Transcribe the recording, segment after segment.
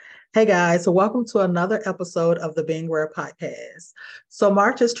Hey guys, so welcome to another episode of the Being Rare podcast. So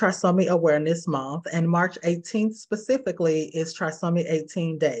March is Trisomy Awareness Month, and March 18th specifically is Trisomy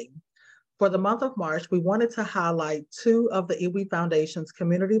 18 Day. For the month of March, we wanted to highlight two of the E.WE Foundation's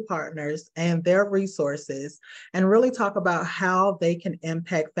community partners and their resources, and really talk about how they can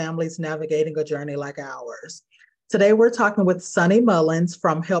impact families navigating a journey like ours. Today, we're talking with Sunny Mullins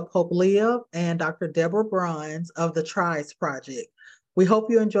from Help Hope Live and Dr. Deborah Bronze of the TRIS Project. We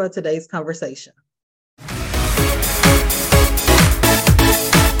hope you enjoyed today's conversation.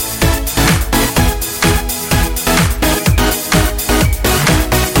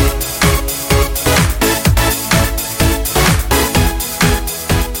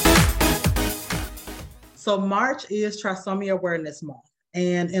 So March is Trisomy Awareness Month.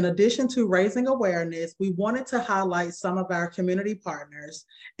 And in addition to raising awareness, we wanted to highlight some of our community partners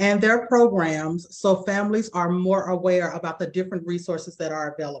and their programs so families are more aware about the different resources that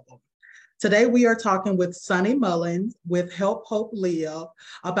are available. Today, we are talking with Sunny Mullins with Help Hope Live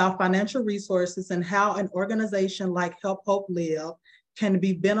about financial resources and how an organization like Help Hope Live can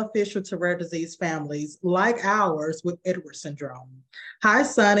be beneficial to rare disease families like ours with Edwards syndrome. Hi,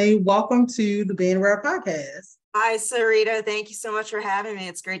 Sunny. Welcome to the Being Rare podcast. Hi, Sarita. Thank you so much for having me.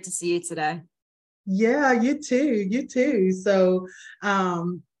 It's great to see you today. Yeah, you too. You too. So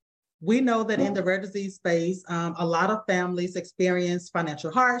we know that in the rare disease space, a lot of families experience financial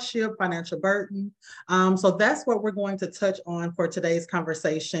hardship, financial burden. So that's what we're going to touch on for today's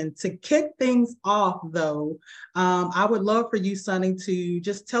conversation. To kick things off, though, I would love for you, Sunny, to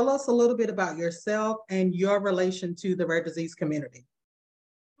just tell us a little bit about yourself and your relation to the rare disease community.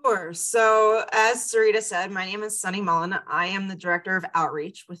 Sure. So as Sarita said, my name is Sunny Mullin. I am the Director of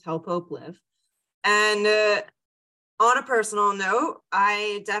Outreach with Help Hope Live. And on a personal note,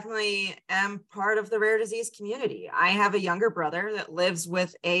 I definitely am part of the rare disease community. I have a younger brother that lives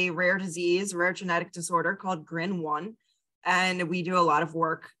with a rare disease, rare genetic disorder called GRIN1. And we do a lot of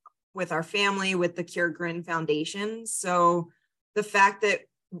work with our family with the E.WE Foundation. So the fact that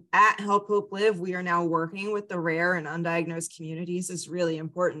at Help Hope Live, we are now working with the rare and undiagnosed communities is really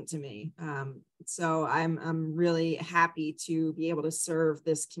important to me. So I'm really happy to be able to serve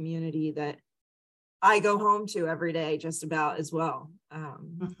this community that I go home to every day just about as well.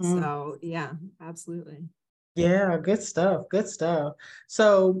 So yeah, absolutely. Yeah, good stuff. Good stuff.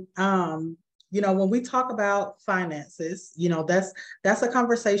 So, when we talk about finances, that's a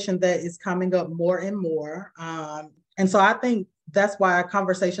conversation that is coming up more and more. And so I think that's why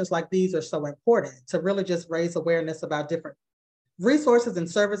conversations like these are so important to really just raise awareness about different resources and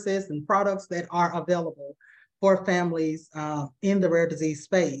services and products that are available for families in the rare disease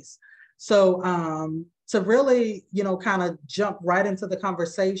space. So to really, kind of jump right into the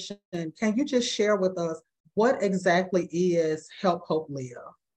conversation, can you just share with us what exactly is Help Hope Live?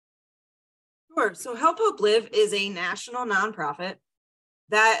 Sure. So Help Hope Live is a national nonprofit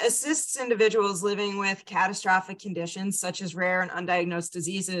that assists individuals living with catastrophic conditions such as rare and undiagnosed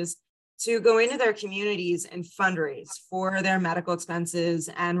diseases to go into their communities and fundraise for their medical expenses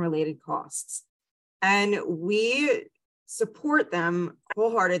and related costs. And we support them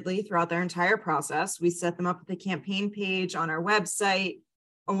wholeheartedly throughout their entire process. We set them up with a campaign page on our website,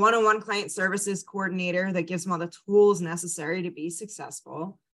 a one-on-one client services coordinator that gives them all the tools necessary to be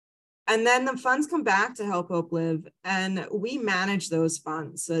successful. And then the funds come back to Help Hope Live, and we manage those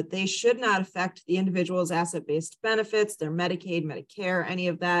funds so that they should not affect the individual's asset-based benefits, their Medicaid, Medicare, any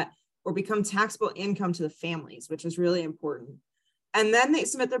of that, or become taxable income to the families, which is really important. And then they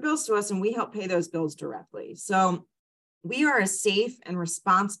submit their bills to us, and we help pay those bills directly. So we are a safe and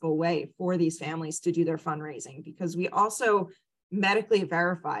responsible way for these families to do their fundraising because we also medically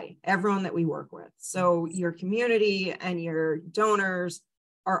verify everyone that we work with. So your community and your donors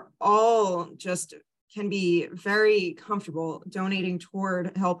are all just can be very comfortable donating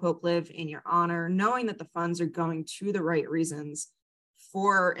toward Help Hope Live in your honor, knowing that the funds are going to the right reasons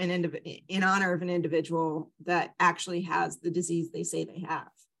for in honor of an individual that actually has the disease they say they have.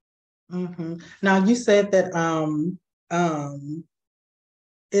 Mm-hmm. Now you said that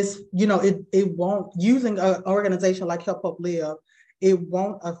it's it won't, using an organization like Help Hope Live, it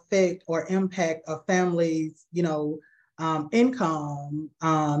won't affect or impact a family's income,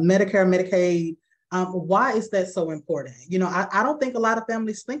 Medicare, Medicaid. Why is that so important? I don't think a lot of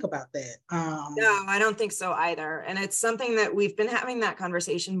families think about that. No, I don't think so either. And it's something that we've been having that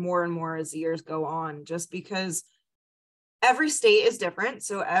conversation more and more as the years go on, just because every state is different.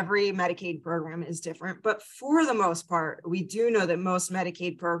 So every Medicaid program is different. But for the most part, we do know that most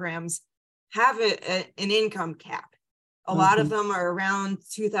Medicaid programs have an income cap. A lot of them are around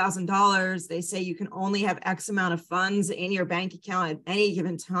 $2,000. They say you can only have X amount of funds in your bank account at any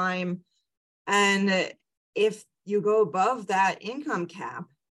given time. And if you go above that income cap,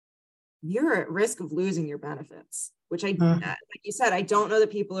 you're at risk of losing your benefits, which like you said, I don't know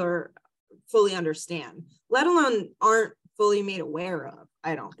that people are fully understand, let alone aren't fully made aware of,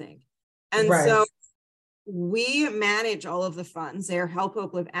 I don't think. And so we manage all of the funds. They're Help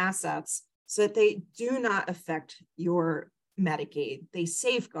Hope Live assets so that they do not affect your Medicaid. They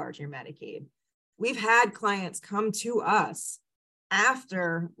safeguard your Medicaid. We've had clients come to us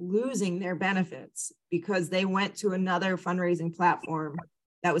after losing their benefits because they went to another fundraising platform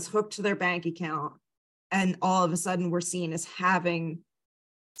that was hooked to their bank account. And all of a sudden we're seen as having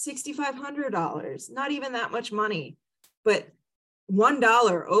 $6,500, not even that much money, but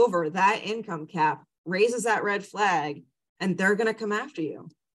 $1 over that income cap raises that red flag and they're going to come after you.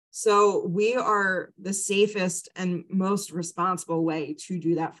 So we are the safest and most responsible way to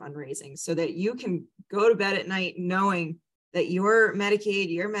do that fundraising so that you can go to bed at night knowing that your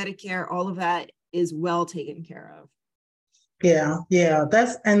Medicaid, your Medicare, all of that is well taken care of. Yeah,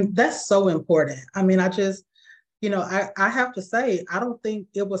 that's so important. I mean, I just, I have to say, I don't think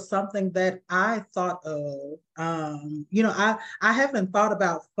it was something that I thought of. I haven't thought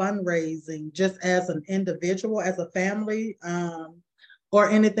about fundraising just as an individual, as a family, or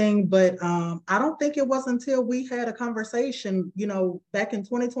anything, but I don't think it was until we had a conversation, back in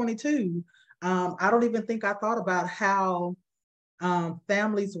 2022. I don't even think I thought about how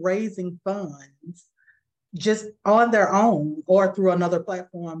families raising funds just on their own or through another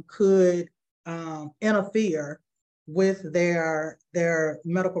platform could interfere with their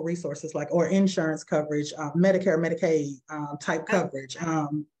medical resources, or insurance coverage, Medicare, Medicaid type coverage.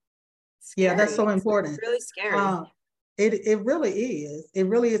 Yeah, that's so important. It's really scary. It really is. It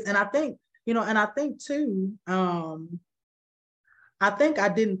really is. And I think, and I think too, I think I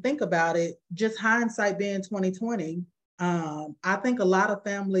didn't think about it, just hindsight being 2020. I think a lot of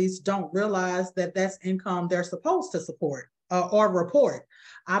families don't realize that that's income they're supposed to support or report.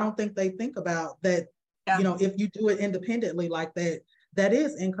 I don't think they think about that. If you do it independently like that, that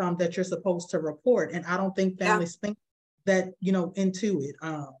is income that you're supposed to report. And I don't think families think that, into it.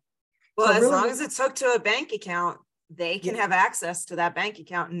 Well, so as long as it's hooked to a bank account, they can have access to that bank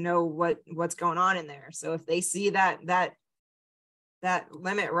account and know what's going on in there. So if they see that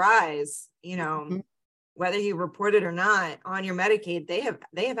limit rise, whether you report it or not on your Medicaid, they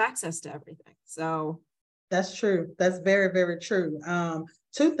have access to everything. So that's true. That's very, very true.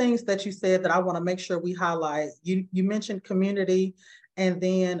 Two things that you said that I want to make sure we highlight. You mentioned community, and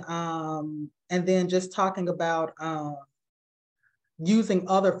then just talking about using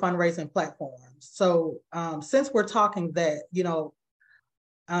other fundraising platforms. So since we're talking that,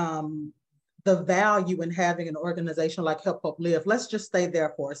 the value in having an organization like Help Hope Live, let's just stay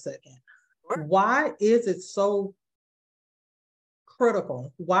there for a second. Sure. Why is it so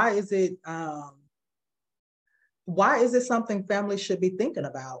critical? Why is it something families should be thinking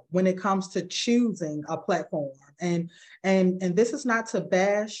about when it comes to choosing a platform? And this is not to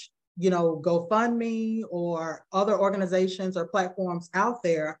bash, GoFundMe or other organizations or platforms out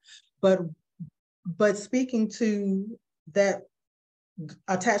there, but speaking to that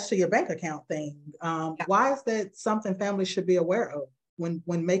attached to your bank account thing, why is that something families should be aware of when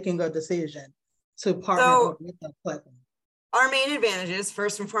making a decision to partner with a platform? Our main advantages,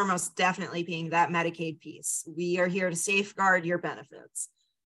 first and foremost, definitely being that Medicaid piece. We are here to safeguard your benefits.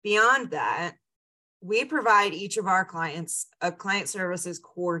 Beyond that, we provide each of our clients a client services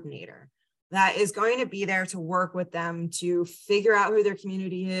coordinator that is going to be there to work with them to figure out who their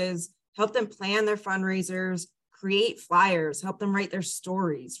community is, help them plan their fundraisers, create flyers, help them write their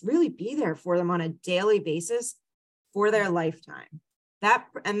stories, really be there for them on a daily basis for their lifetime.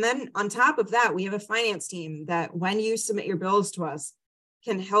 And then on top of that, we have a finance team that when you submit your bills to us,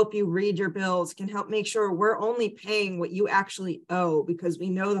 can help you read your bills, can help make sure we're only paying what you actually owe, because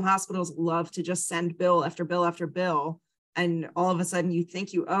we know the hospitals love to just send bill after bill after bill. And all of a sudden you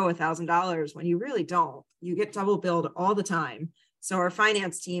think you owe $1,000 when you really don't. You get double billed all the time. So our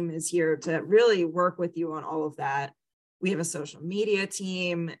finance team is here to really work with you on all of that. We have a social media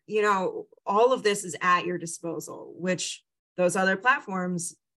team. All of this is at your disposal, which those other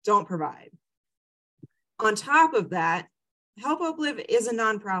platforms don't provide. On top of that, Help Hope Live is a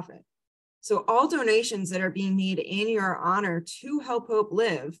nonprofit. So all donations that are being made in your honor to Help Hope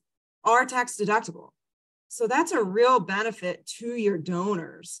Live are tax deductible. So that's a real benefit to your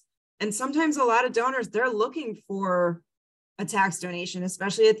donors. And sometimes a lot of donors, they're looking for a tax donation,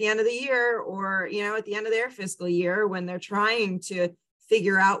 especially at the end of the year or, at the end of their fiscal year when they're trying to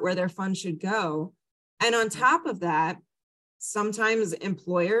figure out where their funds should go. And on top of that, Sometimes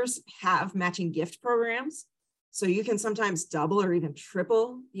employers have matching gift programs, so you can sometimes double or even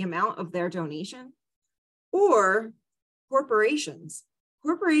triple the amount of their donation. Or corporations.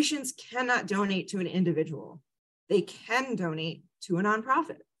 Corporations cannot donate to an individual. They can donate to a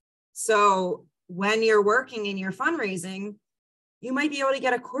nonprofit. So when you're working in your fundraising, you might be able to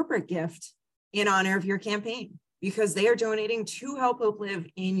get a corporate gift in honor of your campaign because they are donating to Help Hope Live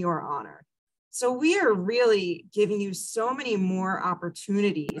in your honor. So we are really giving you so many more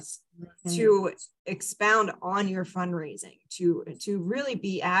opportunities to expound on your fundraising, to really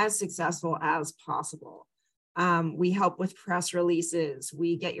be as successful as possible. We help with press releases.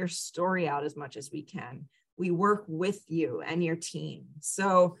 We get your story out as much as we can. We work with you and your team.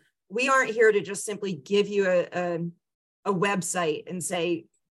 So we aren't here to just simply give you a website and say,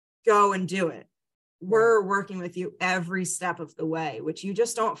 go and do it. We're working with you every step of the way, which you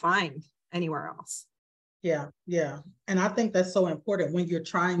just don't find anywhere else. Yeah. And I think that's so important when you're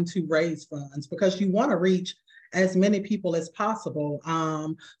trying to raise funds, because you want to reach as many people as possible.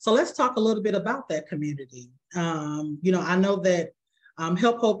 So let's talk a little bit about that community. I know that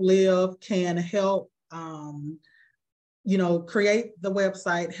Help Hope Live can help, create the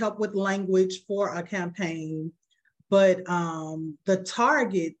website, help with language for a campaign, but the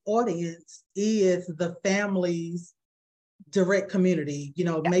target audience is the family's direct community.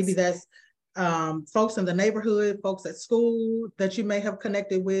 Yes. Maybe that's folks in the neighborhood, folks at school that you may have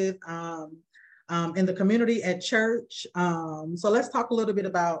connected with, in the community, at church. So let's talk a little bit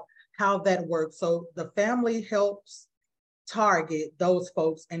about how that works. So the family helps target those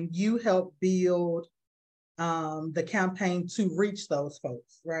folks and you help build the campaign to reach those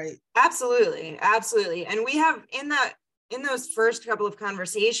folks, right? Absolutely. And we have in those first couple of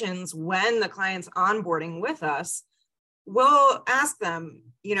conversations, when the client's onboarding with us, we'll ask them,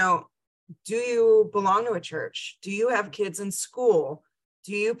 do you belong to a church? Do you have kids in school?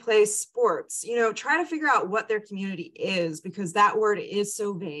 Do you play sports? Try to figure out what their community is, because that word is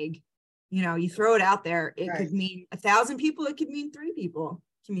so vague. You throw it out there, it could mean 1,000 people, it could mean 3 people.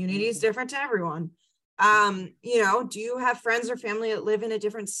 Community is different to everyone. Do you have friends or family that live in a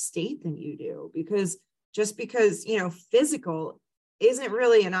different state than you do? Because just because, physical isn't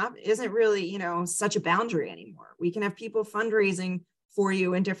really such a boundary anymore. We can have people fundraising for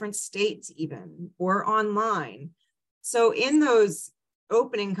you in different states even, or online. So in those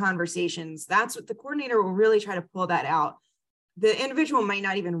opening conversations, that's what the coordinator will really try to pull that out. The individual might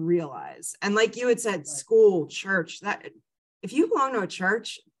not even realize. And like you had said, school, church, that if you belong to a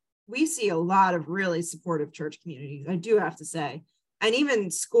church, we see a lot of really supportive church communities, I do have to say. And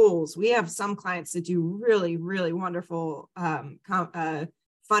even schools, we have some clients that do really, really wonderful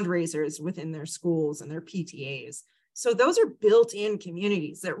fundraisers within their schools and their PTAs. So those are built-in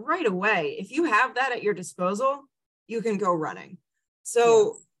communities that right away, if you have that at your disposal, you can go running.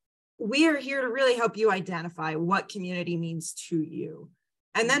 So we are here to really help you identify what community means to you,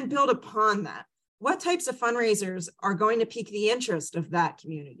 and then build upon that. What types of fundraisers are going to pique the interest of that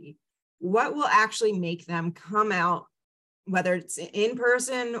community? What will actually make them come out, whether it's in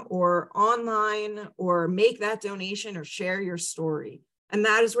person or online, or make that donation or share your story? And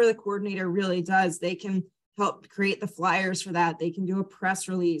that is where the coordinator really does. They can help create the flyers for that. They can do a press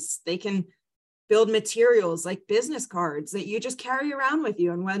release. They can build materials like business cards that you just carry around with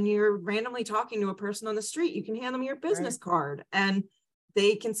you. And when you're randomly talking to a person on the street, you can hand them your business card and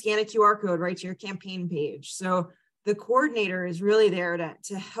they can scan a QR code right to your campaign page. So the coordinator is really there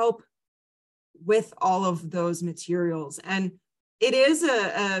to help with all of those materials. And it is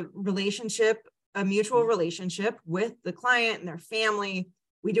a relationship, a mutual relationship with the client and their family.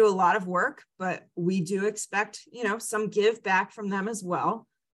 We do a lot of work, but we do expect, some give back from them as well.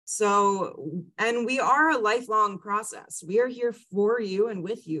 So, and we are a lifelong process. We are here for you and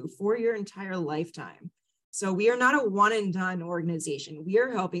with you for your entire lifetime. So we are not a one and done organization. We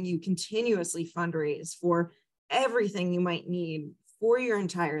are helping you continuously fundraise for everything you might need for your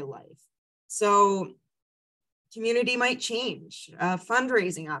entire life. So community might change,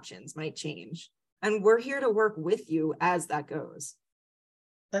 fundraising options might change, and we're here to work with you as that goes.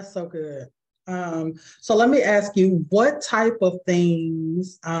 That's so good. So let me ask you, what type of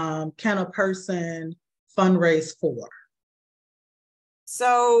things can a person fundraise for?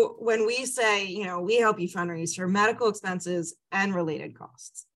 So when we say, we help you fundraise for medical expenses and related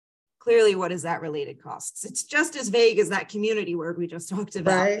costs, clearly, what is that related costs? It's just as vague as that community word we just talked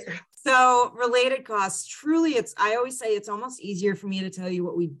about. Right. So related costs, truly, I always say it's almost easier for me to tell you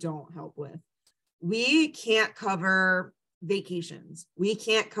what we don't help with. We can't cover vacations. We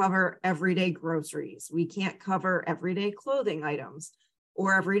can't cover everyday groceries. We can't cover everyday clothing items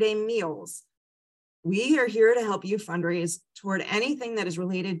or everyday meals. We are here to help you fundraise toward anything that is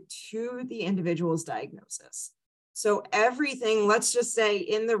related to the individual's diagnosis. So everything, let's just say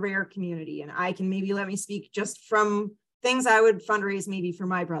in the rare community, and let me speak just from things I would fundraise maybe for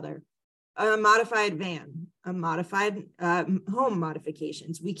my brother, a modified van, a modified home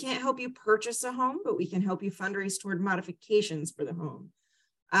modifications. We can't help you purchase a home, but we can help you fundraise toward modifications for the home.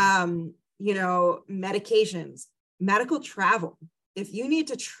 Medications, medical travel. If you need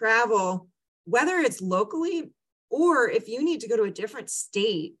to travel, whether it's locally or if you need to go to a different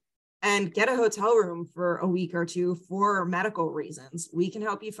state and get a hotel room for a week or two for medical reasons, we can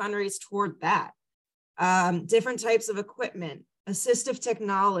help you fundraise toward that. Different types of equipment, assistive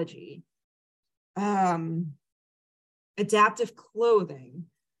technology, adaptive clothing,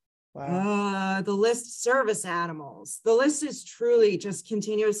 wow. The list, service animals. The list is truly just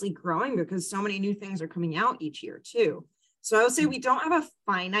continuously growing because so many new things are coming out each year too. So I would say we don't have a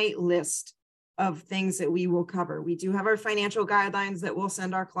finite list of things that we will cover. We do have our financial guidelines that we'll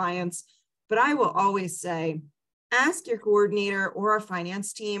send our clients, but I will always say, ask your coordinator or our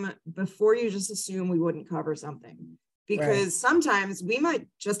finance team before you just assume we wouldn't cover something. Because sometimes we might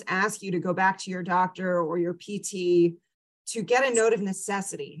just ask you to go back to your doctor or your PT to get a note of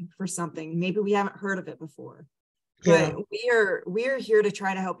necessity for something. Maybe we haven't heard of it before. But we are here to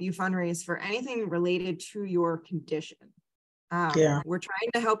try to help you fundraise for anything related to your condition. We're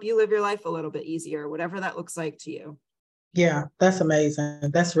trying to help you live your life a little bit easier, whatever that looks like to you. Yeah, that's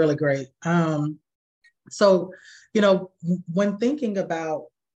amazing. That's really great. So, when thinking about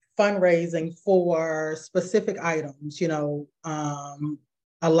fundraising for specific items, a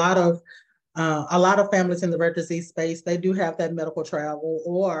lot of families in the rare disease space, they do have that medical travel,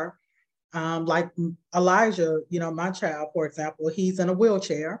 or like Elijah, my child, for example, he's in a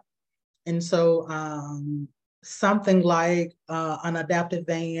wheelchair. And so something like an adaptive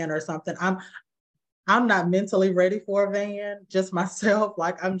van or something, I'm not mentally ready for a van, just myself.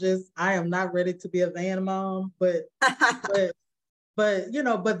 Like I am not ready to be a van mom, but those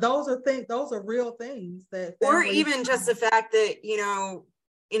are real things that or even just the fact that,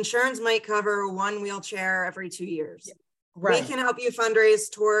 insurance might cover one wheelchair every 2 years. Right. We can help you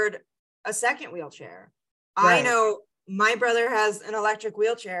fundraise toward a second wheelchair. Right. I know my brother has an electric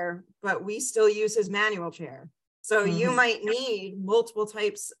wheelchair, but we still use his manual chair. So you might need multiple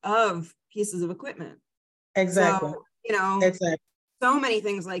types of pieces of equipment. Exactly. So, so many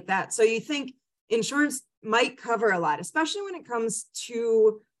things like that. So you think insurance might cover a lot, especially when it comes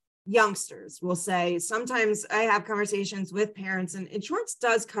to youngsters. We'll say sometimes I have conversations with parents, and insurance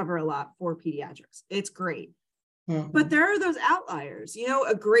does cover a lot for pediatrics. It's great. But there are those outliers.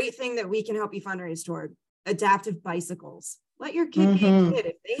 A great thing that we can help you fundraise toward, adaptive bicycles. Let your kid be a kid.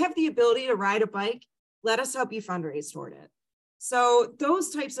 If they have the ability to ride a bike, let us help you fundraise toward it. So those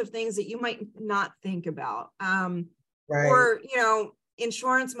types of things that you might not think about. Or,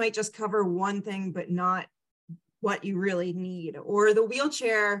 insurance might just cover one thing, but not what you really need. Or the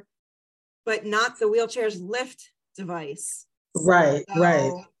wheelchair, but not the wheelchair's lift device. Right,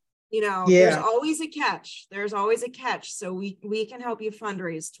 so, there's always a catch. There's always a catch. So we can help you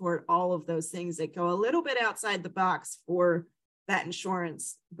fundraise toward all of those things that go a little bit outside the box for that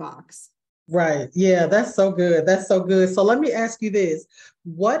insurance box. Right. Yeah, that's so good. That's so good. So let me ask you this.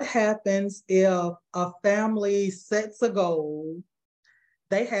 What happens if a family sets a goal,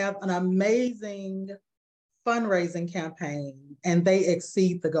 they have an amazing fundraising campaign, and they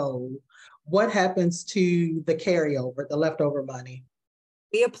exceed the goal? What happens to the carryover, the leftover money?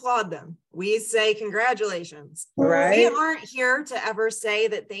 We applaud them. We say, congratulations. Right. We aren't here to ever say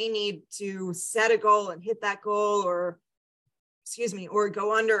that they need to set a goal and hit that goal, or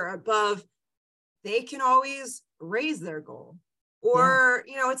go under or above. They can always raise their goal, or,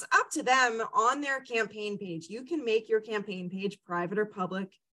 it's up to them on their campaign page. You can make your campaign page private or public.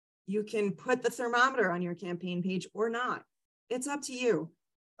 You can put the thermometer on your campaign page or not. It's up to you.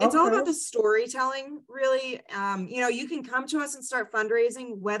 It's all about the storytelling, really. You can come to us and start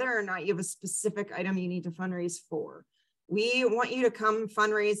fundraising, whether or not you have a specific item you need to fundraise for. We want you to come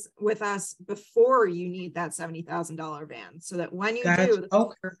fundraise with us before you need that $70,000 van, so that when you do, the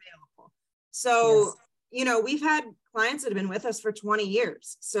funds are available. So, we've had clients that have been with us for 20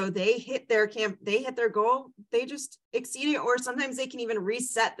 years. So they hit their goal, they just exceed it, or sometimes they can even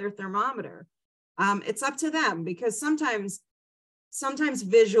reset their thermometer. It's up to them, because sometimes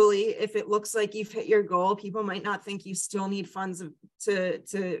visually, if it looks like you've hit your goal, people might not think you still need funds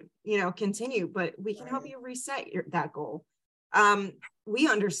to continue, but we can help you reset that goal. We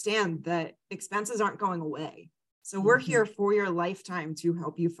understand that expenses aren't going away. So we're here for your lifetime to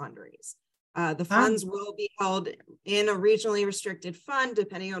help you fundraise. The funds will be held in a regionally restricted fund,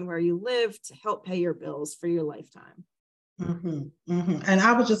 depending on where you live, to help pay your bills for your lifetime. And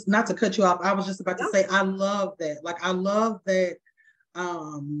I was just, not to cut you off, I was just about to say, I love that. Like, I love that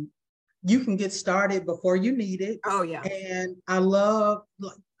you can get started before you need it. Oh yeah. And I love,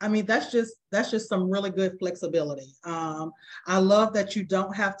 I mean, that's just some really good flexibility. I love that you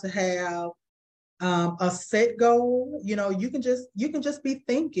don't have to have a set goal. You know, you can just be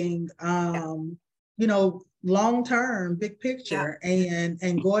thinking, you know, long term, big picture,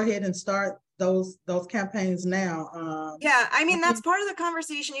 and go ahead and start those campaigns now. Yeah, I mean, that's part of the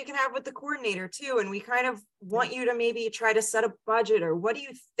conversation you can have with the coordinator too. And we kind of want you to maybe try to set a budget, or what do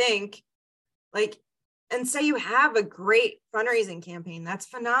you think? Like, and say you have a great fundraising campaign, that's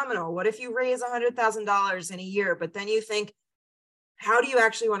phenomenal. What if you raise $100,000 in a year, but then you think, how do you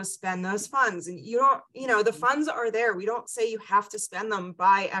actually want to spend those funds? And you don't, you know, the funds are there. We don't say you have to spend them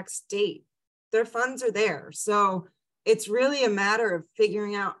by X date. Their funds are there. So it's really a matter of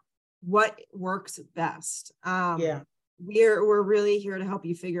figuring out what works best. We're really here to help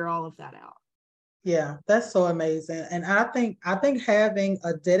you figure all of that out. Yeah, that's so amazing. And I think having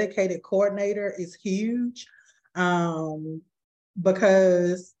a dedicated coordinator is huge,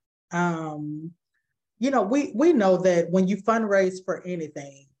 because you know, we know that when you fundraise for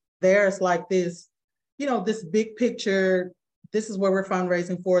anything, there's like this, you know, this big picture, this is where we're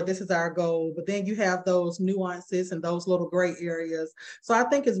fundraising for, this is our goal, but then you have those nuances and those little gray areas. So I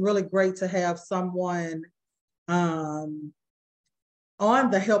think it's really great to have someone on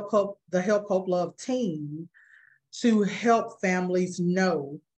the Help Hope Love team to help families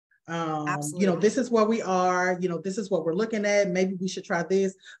know, you know, this is where we are, you know, this is what we're looking at, maybe we should try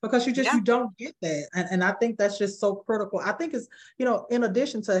this, because you don't get that. And I think that's just so critical. I think it's, you know, in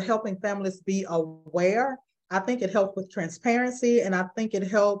addition to helping families be aware, I think it helps with transparency, and I think it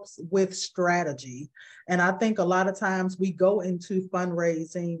helps with strategy. And I think a lot of times we go into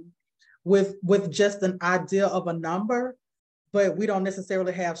fundraising with just an idea of a number, but we don't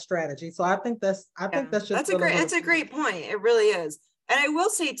necessarily have strategy. So I think that's just that's a great point. It really is. And I will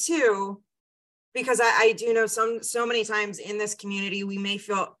say too, because I do know so many times in this community, we may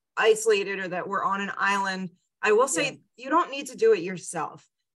feel isolated or that we're on an island. I will say you don't need to do it yourself.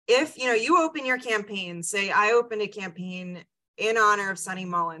 If, you know, you open your campaign, say I opened a campaign in honor of Sunny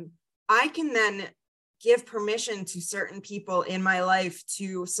Mullen, I can then give permission to certain people in my life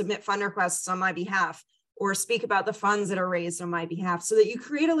to submit fund requests on my behalf, or speak about the funds that are raised on my behalf, so that you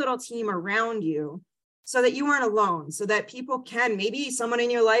create a little team around you, so that you aren't alone, so that people can, maybe someone in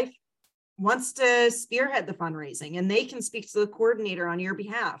your life wants to spearhead the fundraising and they can speak to the coordinator on your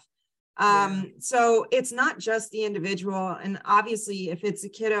behalf. So it's not just the individual. And obviously if it's a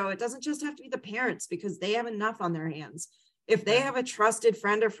kiddo, it doesn't just have to be the parents, because they have enough on their hands. If they have a trusted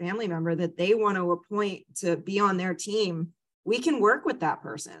friend or family member that they want to appoint to be on their team, we can work with that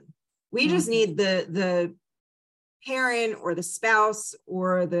person. We just need the parent or the spouse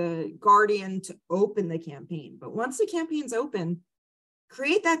or the guardian to open the campaign. But once the campaign's open,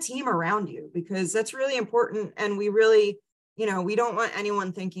 create that team around you, because that's really important. And we really, you know, we don't want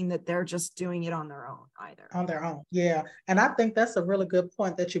anyone thinking that they're just doing it on their own either. On their own. Yeah. And I think that's a really good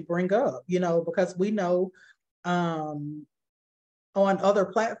point that you bring up, you know, because we know on other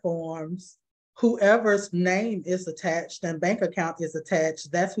platforms, whoever's name is attached and bank account is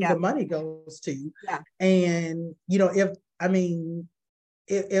attached, that's who the money goes to. And, you know,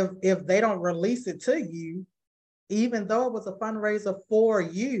 if they don't release it to you, even though it was a fundraiser for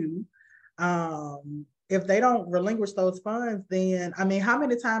you, if they don't relinquish those funds, then, I mean, how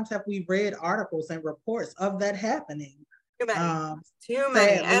many times have we read articles and reports of that happening? Too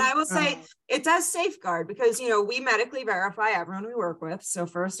many. And I will say it does safeguard, because, you know, we medically verify everyone we work with. So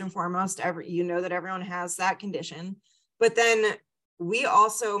first and foremost, you know that everyone has that condition. But then we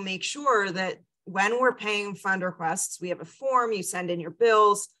also make sure that when we're paying fund requests, we have a form, you send in your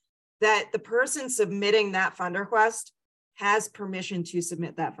bills, that the person submitting that fund request has permission to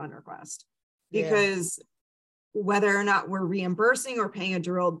submit that fund request. Because whether or not we're reimbursing or paying a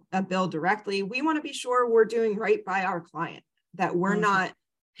bill directly, we want to be sure we're doing right by our client, that we're not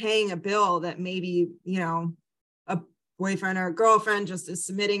paying a bill that maybe, you know, a boyfriend or a girlfriend just is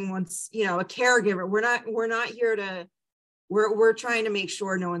submitting once, you know, a caregiver. We're not here to, we're trying to make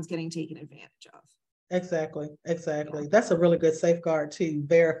sure no one's getting taken advantage of. Exactly. That's a really good safeguard too,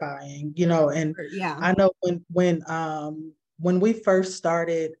 verifying, you know. And I know when we first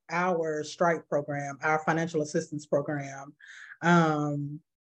started our strike program, our financial assistance program,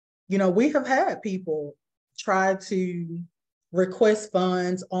 you know, we have had people try to request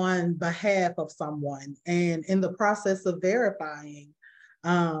funds on behalf of someone, and in the process of verifying,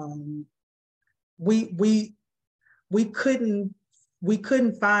 we we we couldn't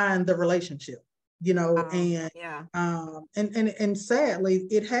find the relationship, you know, Yeah. and sadly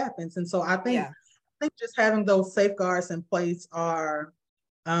it happens. And so Yeah. I think just having those safeguards in place are,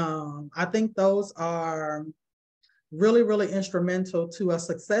 I think those are really, really instrumental to a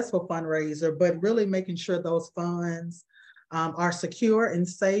successful fundraiser, but really making sure those funds are secure and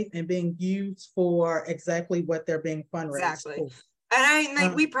safe and being used for exactly what they're being fundraised Exactly. for.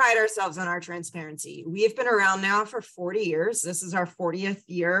 And we pride ourselves on our transparency. We've been around now for 40 years. This is our 40th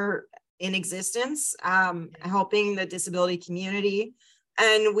year in existence, helping the disability community.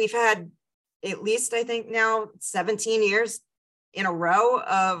 And we've had at least, I think now 17 years in a row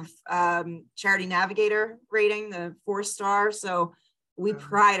of Charity Navigator rating, the 4-star. So we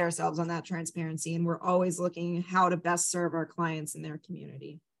pride ourselves on that transparency, and we're always looking how to best serve our clients in their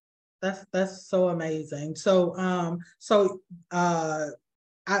community. That's so amazing. So I'm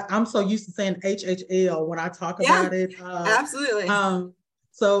so used to saying HHL when I talk about it. Absolutely.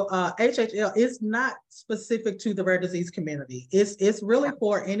 So HHL is not specific to the rare disease community. It's really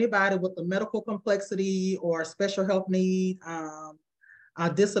for anybody with a medical complexity or special health need,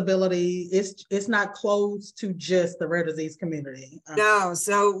 disability. It's not closed to just the rare disease community. No,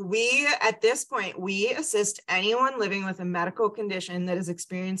 so we, at this point, we assist anyone living with a medical condition that is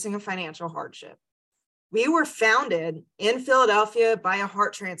experiencing a financial hardship. We were founded in Philadelphia by a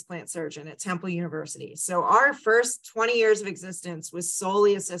heart transplant surgeon at Temple University. So our first 20 years of existence was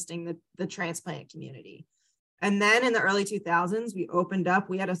solely assisting the transplant community. And then in the early 2000s, we opened up,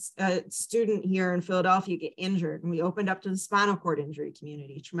 we had a student here in Philadelphia get injured, and we opened up to the spinal cord injury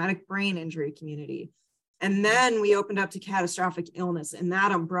community, traumatic brain injury community. And then we opened up to catastrophic illness, and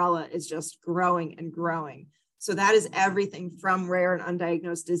that umbrella is just growing and growing. So that is everything from rare and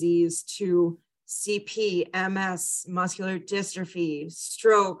undiagnosed disease to CP, MS, muscular dystrophy,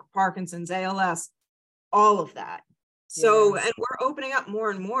 stroke, Parkinson's, ALS, all of that. So, and we're opening up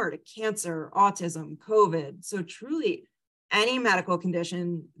more and more to cancer, autism, COVID. So truly, any medical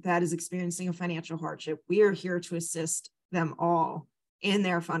condition that is experiencing a financial hardship, we are here to assist them all in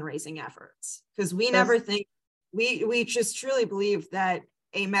their fundraising efforts. Because we never think, we just truly believe that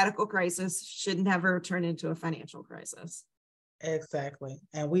a medical crisis should never turn into a financial crisis. Exactly.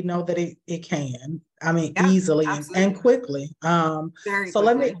 And we know that it can, I mean, easily and quickly. Very so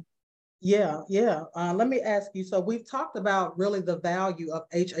quickly. Let me ask you, so we've talked about really the value of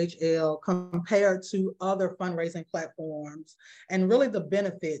HHL compared to other fundraising platforms, and really the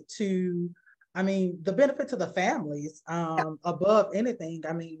benefit to, the benefit to the families above anything.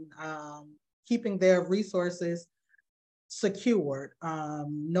 Keeping their resources secured,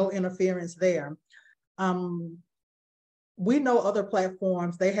 no interference there. We know other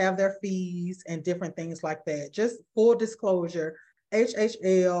platforms, they have their fees and different things like that. Just full disclosure,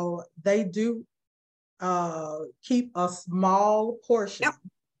 HHL, they do keep a small portion. Yep.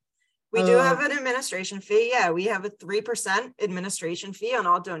 We do have an administration fee. Yeah, we have a 3% administration fee on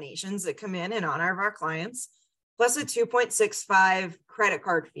all donations that come in honor of our clients, plus a 2.65 credit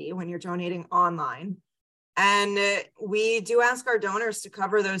card fee when you're donating online. And we do ask our donors to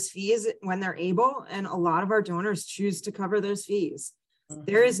cover those fees when they're able, and a lot of our donors choose to cover those fees. Mm-hmm.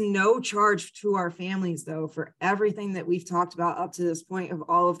 There is no charge to our families, though, for everything that we've talked about up to this point of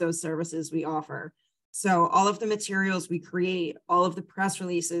all of those services we offer. So all of the materials we create, all of the press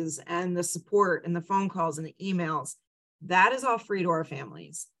releases and the support and the phone calls and the emails, that is all free to our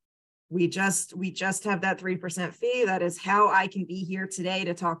families. We just have that 3% fee. That is how I can be here today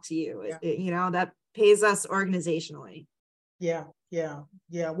to talk to you. Yeah. That pays us organizationally. Yeah.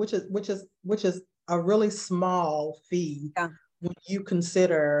 Which is a really small fee when you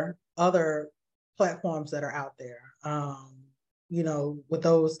consider other platforms that are out there. With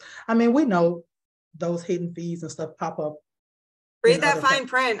those, we know those hidden fees and stuff pop up. Read that fine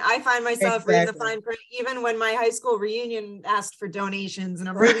print. I find myself reading the fine print, even when my high school reunion asked for donations, and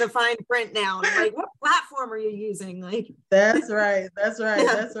I'm reading the fine print now. And I'm like, what platform are you using? Like, That's right. That's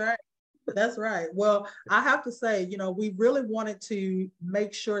right. Well, I have to say, we really wanted to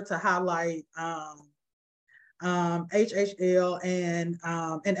make sure to highlight HHL and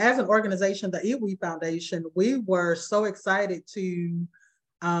as an organization, the E.WE Foundation, we were so excited to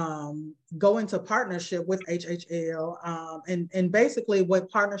go into partnership with HHL. And basically what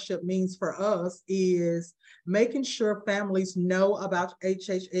partnership means for us is making sure families know about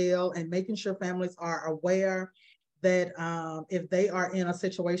HHL and making sure families are aware that if they are in a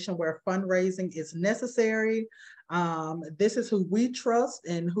situation where fundraising is necessary, this is who we trust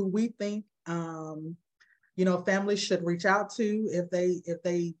and who we think families should reach out to if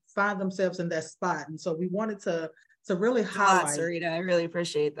they find themselves in that spot. And so we wanted to really highlight. Sarita, I really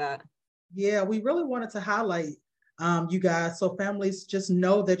appreciate that. Yeah, we really wanted to highlight you guys so families just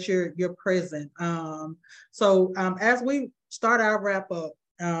know that you're present. As we start our wrap up,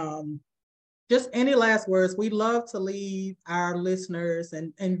 just any last words? We love to leave our listeners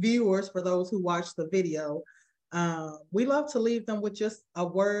and viewers, for those who watch the video, we love to leave them with just a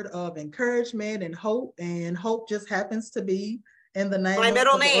word of encouragement and hope just happens to be in the name My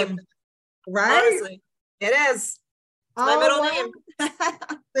middle of the name, organization. Right? honestly, it is. It's my Oh, middle wow. name.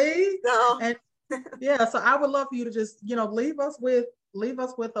 See? So And yeah, so I would love for you to just, leave us with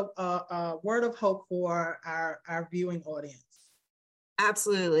a word of hope for our viewing audience.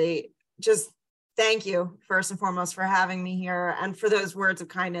 absolutely. Just thank you, first and foremost, for having me here and for those words of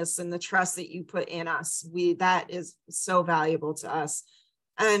kindness and the trust that you put in us. That is so valuable to us.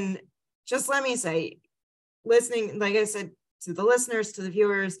 And just let me say, listening, like I said, to the listeners, to the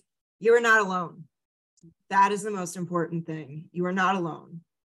viewers, you are not alone. That is the most important thing. You are not alone.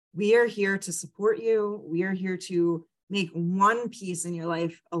 We are here to support you. We are here to make one piece in your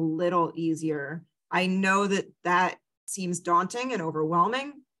life a little easier. I know that seems daunting and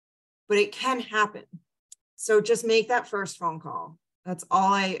overwhelming, but it can happen. So just make that first phone call. That's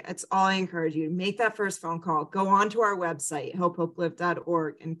all I encourage you. Make that first phone call. Go on to our website,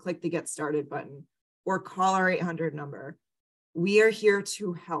 helphopelive.org, and click the Get Started button, or call our 800 number. We are here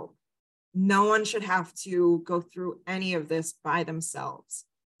to help. No one should have to go through any of this by themselves.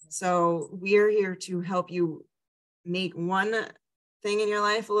 So we're here to help you make one thing in your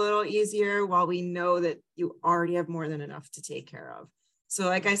life a little easier, while we know that you already have more than enough to take care of. So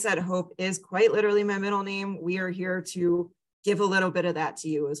like I said, hope is quite literally my middle name. We are here to give a little bit of that to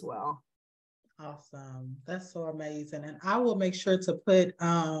you as well. Awesome. That's so amazing. And I will make sure to put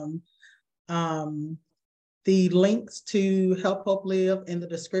the links to Help Hope Live in the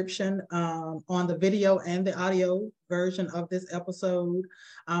description on the video and the audio version of this episode.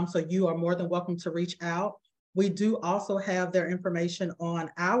 So you are more than welcome to reach out. We do also have their information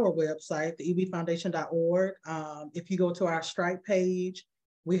on our website, the E.WE Foundation.org. If you go to our Stripe page,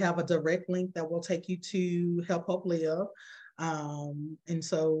 we have a direct link that will take you to Help Hope Live. And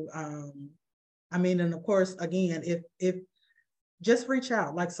of course, again, if just reach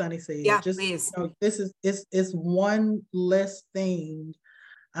out, like Sunny said. Yeah, just please. This is one less thing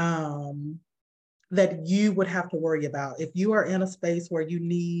that you would have to worry about. If you are in a space where you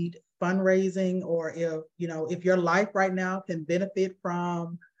need fundraising, or if your life right now can benefit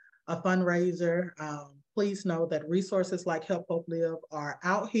from a fundraiser, please know that resources like Help Hope Live are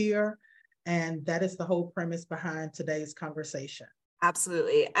out here, and that is the whole premise behind today's conversation.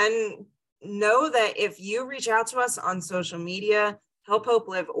 Absolutely. And know that if you reach out to us on social media, Help Hope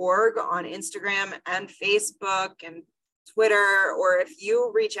Live org on Instagram and Facebook and Twitter, or if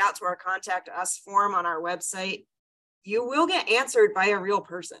you reach out to our Contact Us form on our website, you will get answered by a real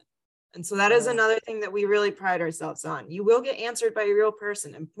person. And so that is another thing that we really pride ourselves on. You will get answered by a real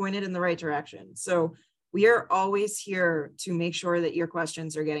person and pointed in the right direction. So we are always here to make sure that your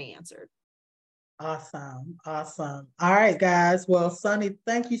questions are getting answered. Awesome. All right, guys. Well, Sunny,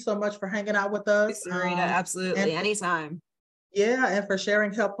 thank you so much for hanging out with us. Sarita, absolutely. Anytime. Yeah, and for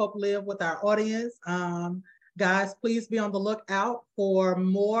sharing Help Hope Live with our audience. Guys, please be on the lookout for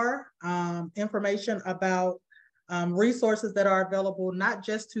more information about resources that are available, not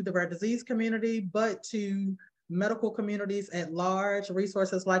just to the rare disease community, but to medical communities at large,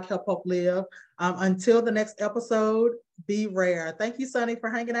 resources like Help Hope Live. Until the next episode, be rare. Thank you, Sunny,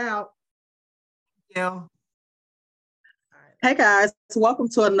 for hanging out. Thank you. Hey guys, welcome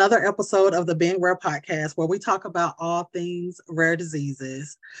to another episode of the Being Rare podcast, where we talk about all things rare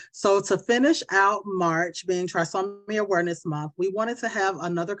diseases. So to finish out March being Trisomy Awareness Month, we wanted to have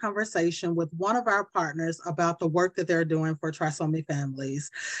another conversation with one of our partners about the work that they're doing for trisomy families.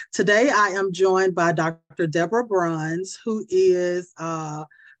 Today, I am joined by Dr. Deborah Bruns, who is the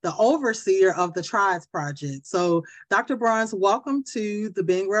overseer of the TRIS Project. So Dr. Bruns, welcome to the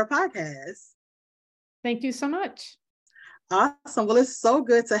Being Rare podcast. Thank you so much. Awesome. Well, it's so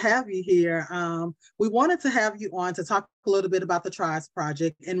good to have you here. We wanted to have you on to talk a little bit about the TRIS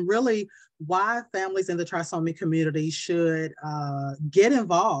Project and really why families in the trisomy community should get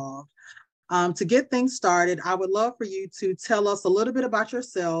involved. To get things started, I would love for you to tell us a little bit about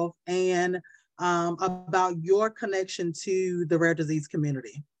yourself and about your connection to the rare disease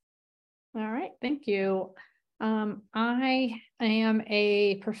community. All right. Thank you. I am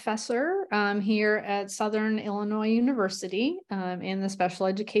a professor here at Southern Illinois University in the special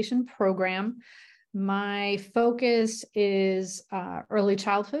education program. My focus is early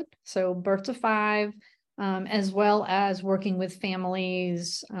childhood, so birth to 5, as well as working with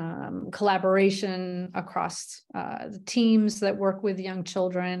families, collaboration across the teams that work with young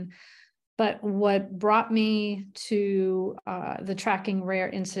children. But what brought me to the Tracking Rare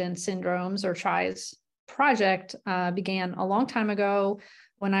Incident Syndromes, or TRIS project, began a long time ago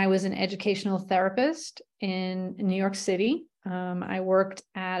when I was an educational therapist in New York City. I worked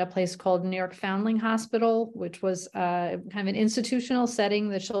at a place called New York Foundling Hospital, which was kind of an institutional setting.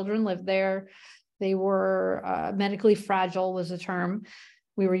 The children lived there. They were medically fragile, was the term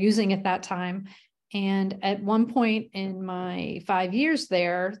we were using at that time. And at one point in my 5 years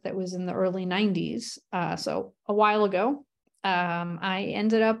there, that was in the early 90s, so a while ago, I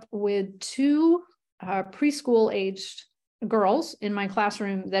ended up with two preschool aged girls in my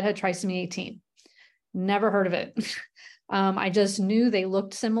classroom that had trisomy 18. Never heard of it. I just knew they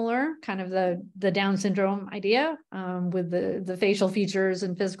looked similar, kind of the Down syndrome idea, with the facial features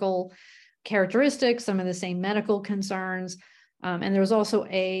and physical characteristics, some of the same medical concerns. And there was also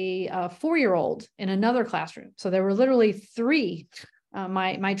a 4-year-old in another classroom. So there were literally three,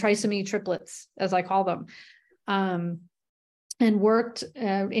 my trisomy triplets, as I call them, and worked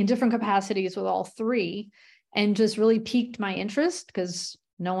in different capacities with all three, and just really piqued my interest because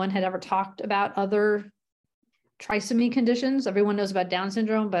no one had ever talked about other trisomy conditions. Everyone knows about Down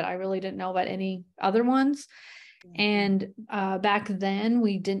syndrome, but I really didn't know about any other ones. And back then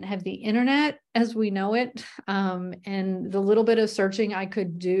we didn't have the internet as we know it. And the little bit of searching I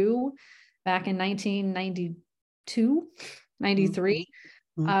could do back in 1992, 93,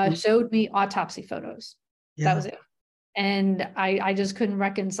 showed me autopsy photos. Yeah. That was it. And I just couldn't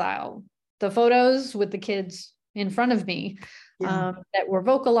reconcile the photos with the kids in front of me, that were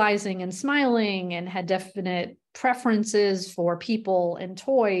vocalizing and smiling and had definite preferences for people and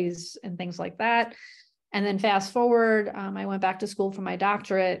toys and things like that. And then fast forward, I went back to school for my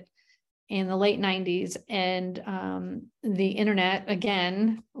doctorate in the late 90s, and the internet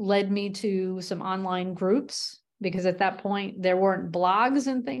again led me to some online groups, because at that point there weren't blogs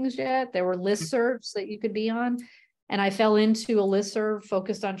and things yet. There were listservs that you could be on. And I fell into a listserv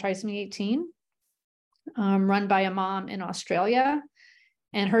focused on trisomy 18, run by a mom in Australia.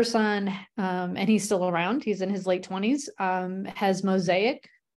 And her son, and he's still around, he's in his late 20s, has mosaic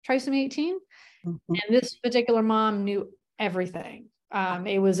trisomy 18. And this particular mom knew everything.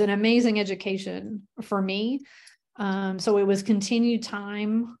 It was an amazing education for me. So it was continued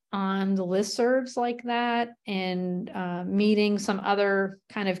time on the listservs like that, and meeting some other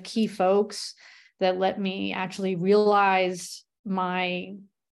kind of key folks that let me actually realize my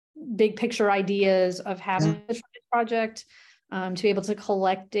big picture ideas of having a project, to be able to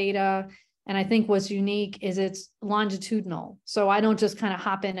collect data. And I think what's unique is it's longitudinal. So I don't just kind of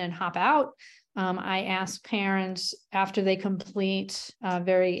hop in and hop out. I ask parents after they complete a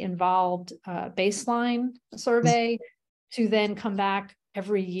very involved baseline survey to then come back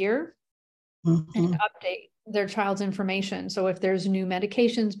every year and update their child's information. So if there's new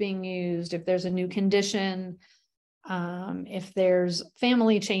medications being used, if there's a new condition, if there's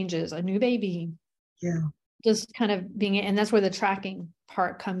family changes, a new baby, just kind of being, and that's where the tracking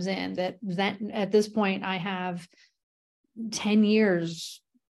part comes in, that at this point I have 10 years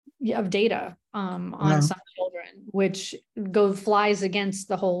of data on some children, which flies against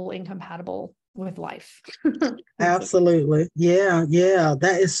the whole incompatible with life. Absolutely. Yeah.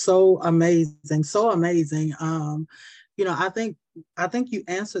 That is so amazing. So amazing. I think you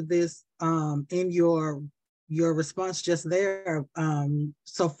answered this in your response just there.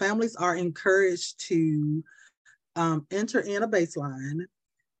 So families are encouraged to enter in a baseline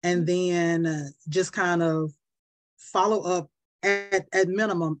and then just kind of follow up at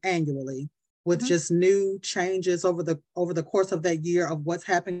minimum annually with just new changes over the course of that year of what's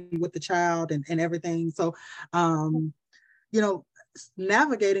happening with the child and everything. So,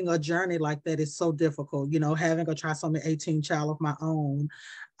 navigating a journey like that is so difficult, having a trisomy 18 child of my own.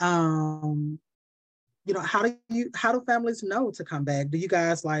 How do families know to come back? Do you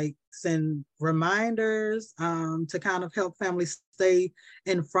guys send reminders to kind of help families stay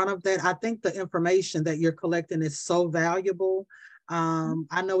in front of that? I think the information that you're collecting is so valuable.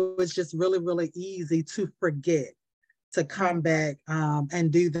 I know it's just really, really easy to forget to come back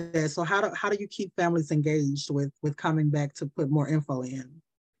and do that. So how do you keep families engaged with coming back to put more info in?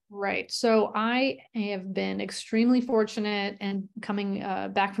 Right. So I have been extremely fortunate, and coming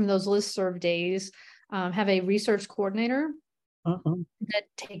back from those listserv days, have a research coordinator that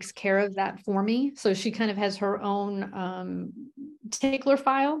takes care of that for me. So she kind of has her own tickler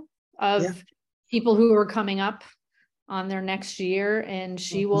file of people who are coming up on their next year, and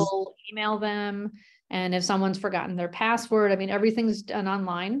she will email them. And if someone's forgotten their password, I mean, everything's done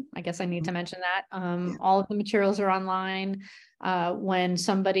online. I guess I need to mention that. All of the materials are online. When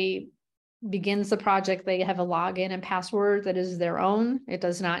somebody begins the project, they have a login and password that is their own. It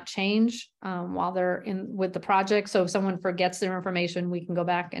does not change while they're in with the project. So if someone forgets their information, we can go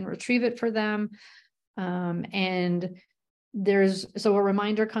back and retrieve it for them. And so a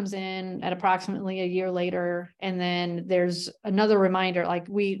reminder comes in at approximately a year later, and then there's another reminder. Like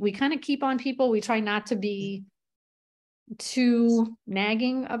we kind of keep on people. We try not to be too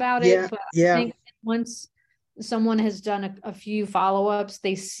nagging about it, but I think once someone has done a few follow-ups,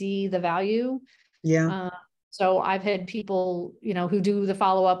 they see the value. So I've had people, who do the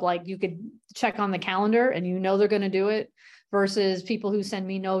follow-up, like you could check on the calendar and they're going to do it, versus people who send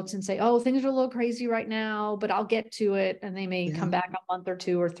me notes and say, oh, things are a little crazy right now, but I'll get to it. And they may come back a month or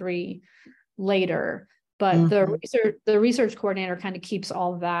 2 or 3 later. But the research coordinator kind of keeps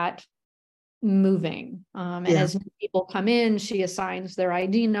all of that moving. And as people come in, she assigns their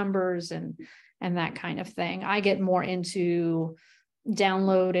ID numbers and that kind of thing. I get more into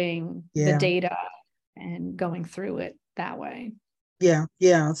downloading the data and going through it that way.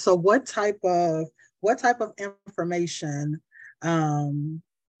 Yeah. So what type of information, do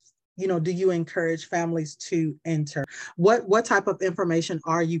you encourage families to enter? What type of information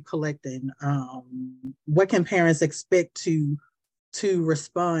are you collecting? What can parents expect to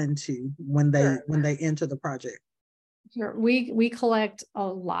respond to when they enter the project? Sure. We collect a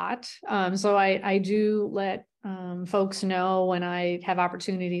lot. So I do let folks know when I have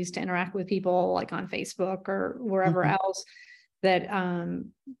opportunities to interact with people, like on Facebook or wherever else, that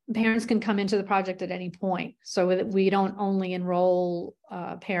parents can come into the project at any point. So that we don't only enroll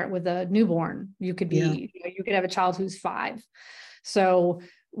a parent with a newborn. You could be, you could have a child who's 5. So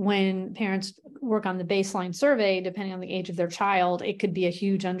when parents work on the baseline survey, depending on the age of their child, it could be a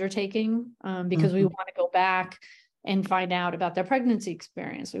huge undertaking because we want to go back and find out about their pregnancy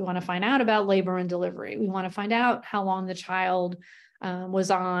experience. We want to find out about labor and delivery. We want to find out how long the child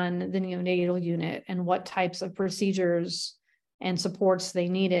was on the neonatal unit and what types of procedures and supports they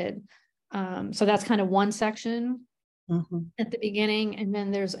needed. So that's kind of one section at the beginning. And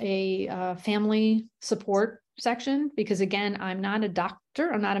then there's a family support section, because again, I'm not a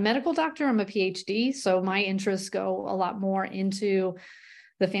doctor. I'm not a medical doctor. I'm a PhD. So my interests go a lot more into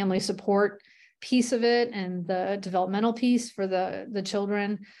the family support piece of it and the developmental piece for the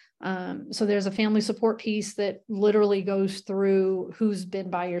children. So there's a family support piece that literally goes through who's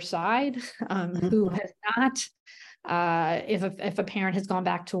been by your side, who has not, if a parent has gone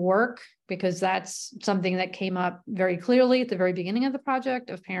back to work, because that's something that came up very clearly at the very beginning of the project,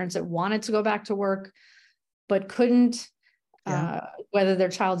 of parents that wanted to go back to work but couldn't, whether their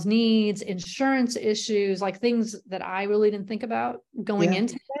child's needs, insurance issues, like things that I really didn't think about going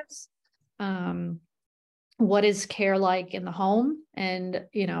into this. What is care like in the home? And,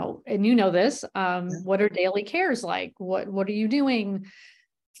 this, what are daily cares like? What are you doing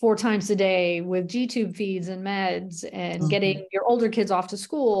 4 times a day with G-tube feeds and meds and getting your older kids off to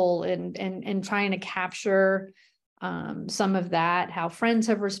school and trying to capture some of that, how friends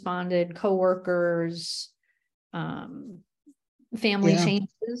have responded, coworkers, family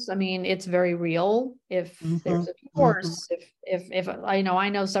changes. I mean, it's very real. If there's a divorce, if I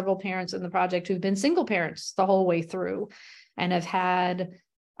know several parents in the project who've been single parents the whole way through and have had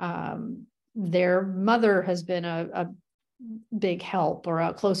their mother has been a big help, or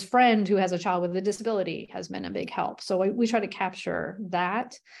a close friend who has a child with a disability has been a big help. So we try to capture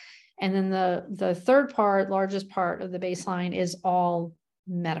that. And then the third part, largest part of the baseline is all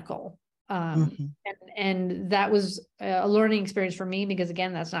medical. And that was a learning experience for me, because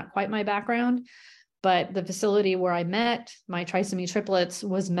again, that's not quite my background, but the facility where I met my trisomy triplets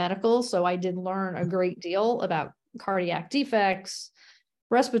was medical. So I did learn a great deal about cardiac defects,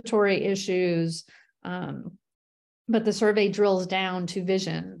 respiratory issues. But the survey drills down to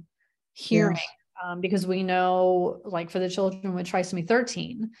vision, hearing, because we know, like for the children with trisomy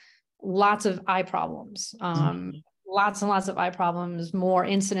 13, lots of eye problems, lots and lots of eye problems, more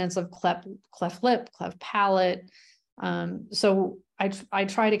incidents of cleft lip, cleft palate. So I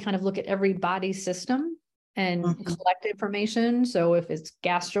try to kind of look at every body system and collect information. So if it's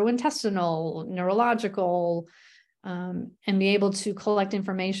gastrointestinal, neurological, and be able to collect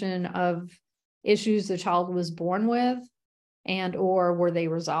information of issues the child was born with, and or were they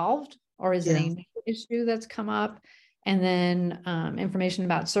resolved, or is it a new issue that's come up, and then information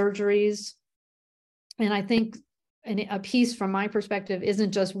about surgeries. And I think a piece from my perspective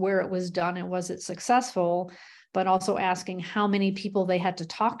isn't just where it was done and was it successful, but also asking how many people they had to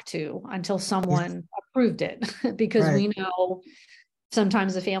talk to until someone approved it. Because we know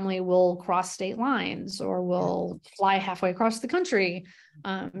sometimes the family will cross state lines or will fly halfway across the country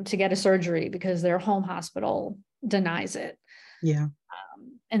to get a surgery because their home hospital denies it.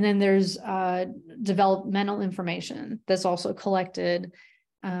 And then there's developmental information that's also collected.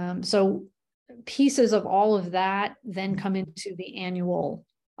 So pieces of all of that then come into the annual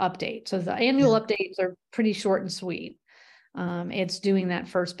update. So the annual updates are pretty short and sweet. It's doing that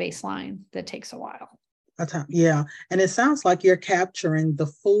first baseline that takes a while. Yeah. And it sounds like you're capturing the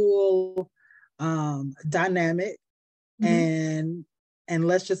full dynamic and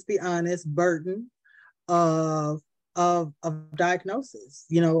let's just be honest, burden of diagnosis.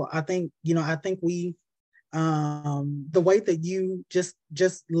 I think we the way that you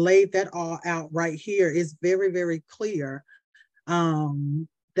just laid that all out right here is very, very clear.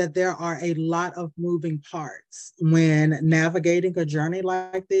 That there are a lot of moving parts when navigating a journey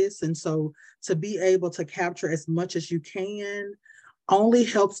like this. And so to be able to capture as much as you can only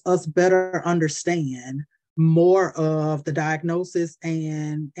helps us better understand more of the diagnosis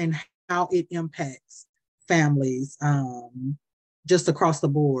and how it impacts families just across the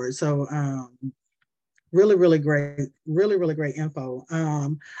board. So really, really great, really great info.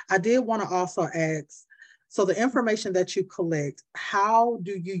 I did want to also ask, so the information that you collect, how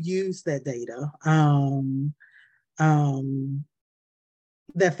do you use that data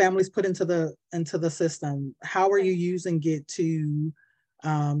that families put into the system? How are you using it to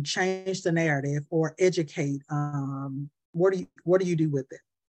change the narrative or educate? What do you do with it?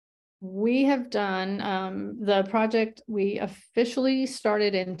 We have done the project. We officially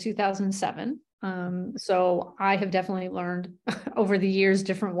started in 2007. So I have definitely learned over the years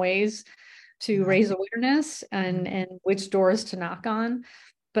different ways to raise awareness and which doors to knock on.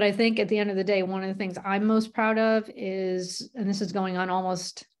 But I think at the end of the day, one of the things I'm most proud of is, and this is going on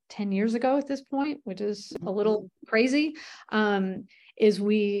almost 10 years ago at this point, which is a little crazy, is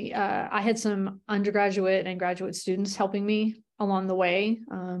I had some undergraduate and graduate students helping me along the way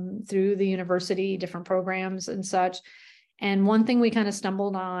through the university, different programs and such. And one thing we kind of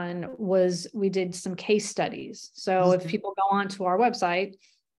stumbled on was we did some case studies. So if people go onto our website,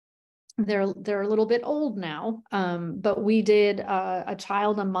 they're a little bit old now, but we did a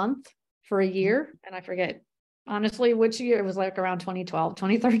child a month for a year. And I forget, honestly, which year. It was like around 2012,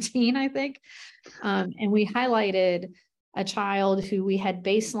 2013, I think. And we highlighted a child who we had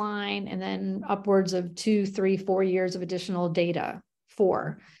baseline and then upwards of 2, 3, 4 years of additional data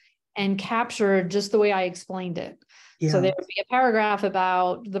for, and captured just the way I explained it. So there would be a paragraph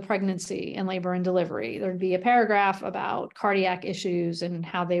about the pregnancy and labor and delivery. There'd be a paragraph about cardiac issues and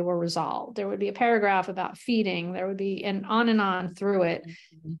how they were resolved. There would be a paragraph about feeding. There would be, and on through it.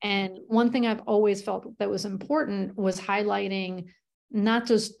 And one thing I've always felt that was important was highlighting not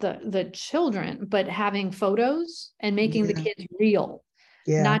just the children, but having photos and making the kids real,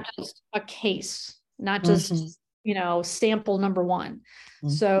 not just a case, not just, sample number one.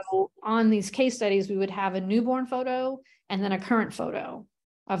 So on these case studies, we would have a newborn photo and then a current photo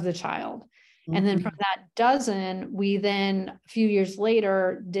of the child. And then from that dozen, we then a few years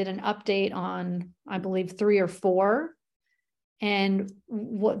later did an update on, I believe, 3 or 4. And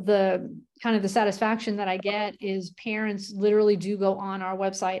what the kind of the satisfaction that I get is parents literally do go on our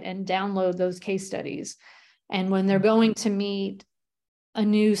website and download those case studies. And when they're going to meet a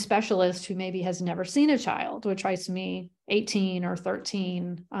new specialist who maybe has never seen a child with trisomy 18 or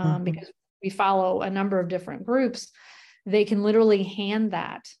 13, because we follow a number of different groups, they can literally hand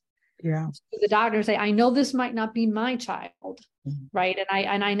that to the doctor and say, I know this might not be my child, right?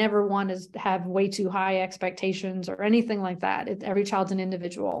 And I never want to have way too high expectations or anything like that. Every child's an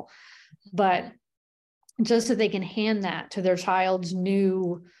individual, but just so they can hand that to their child's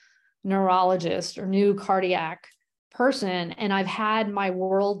new neurologist or new cardiac person. And I've had my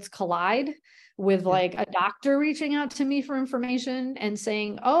worlds collide with like a doctor reaching out to me for information and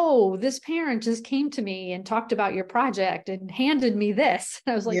saying, oh, this parent just came to me and talked about your project and handed me this.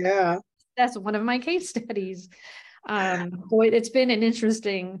 I was like, that's one of my case studies. Boy, it's been an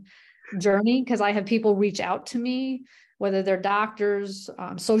interesting journey because I have people reach out to me, whether they're doctors,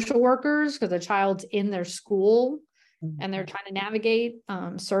 social workers, because the child's in their school and they're trying to navigate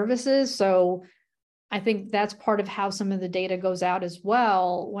services. So I think that's part of how some of the data goes out as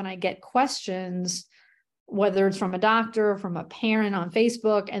well. When I get questions, whether it's from a doctor, from a parent on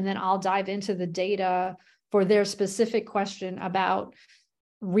Facebook, and then I'll dive into the data for their specific question about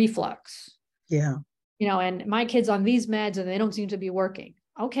reflux. And my kid's on these meds and they don't seem to be working.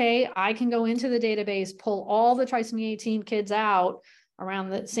 Okay, I can go into the database, pull all the trisomy 18 kids out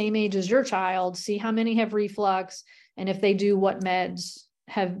around the same age as your child, see how many have reflux, and if they do, what meds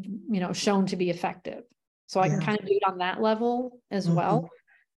have shown to be effective. So I can kind of do it on that level as well.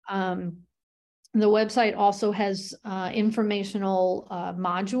 The website also has informational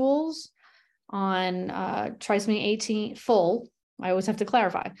modules on trisomy 18 full, I always have to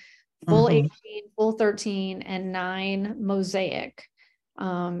clarify, full Mhm. 18, full 13, and 9 mosaic.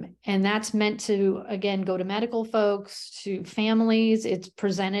 And that's meant to, again, go to medical folks, to families. It's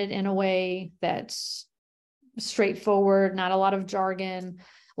presented in a way that's straightforward, not a lot of jargon,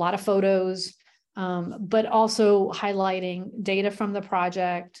 a lot of photos, but also highlighting data from the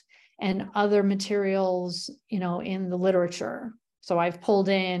project and other materials, in the literature. So I've pulled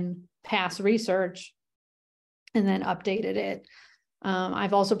in past research and then updated it.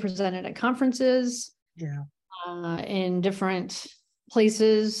 I've also presented at conferences, Yeah. in different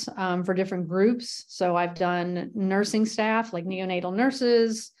places, for different groups. So I've done nursing staff, like neonatal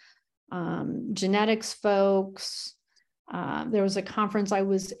nurses, genetics folks. There was a conference I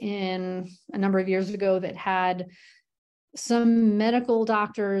was in a number of years ago that had some medical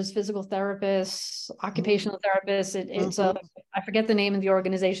doctors, physical therapists, occupational therapists. It's a, I forget the name of the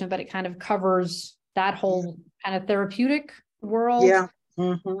organization, but it kind of covers that whole kind of therapeutic world. Yeah.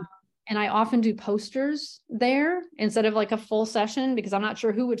 Mhm. And I often do posters there instead of like a full session, because I'm not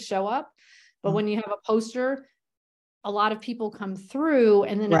sure who would show up. But when you have a poster, a lot of people come through,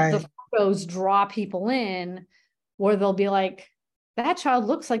 and then the photos draw people in, where they'll be like, that child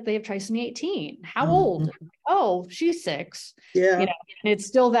looks like they have trisomy 18. How old? Oh, she's 6. Yeah. And it's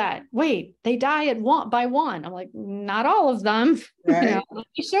still that, wait, they die at by one. I'm like, not all of them. Right. Let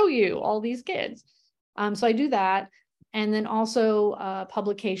me show you all these kids. So I do that. And then also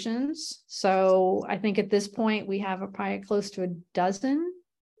publications. So I think at this point we have probably close to a dozen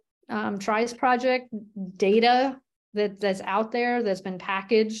TRIS project data that's out there, that's been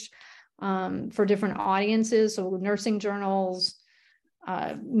packaged for different audiences. So nursing journals,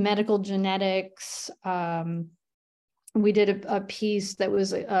 medical genetics. We did a piece that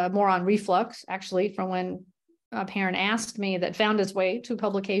was more on reflux, actually, from when a parent asked me, that found its way to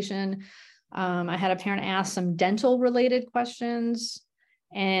publication. I had a parent ask some dental related questions,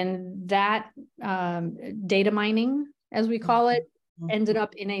 and that data mining, as we call it, ended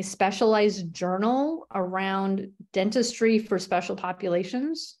up in a specialized journal around dentistry for special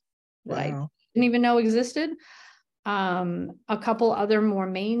populations that I didn't even know existed. A couple other more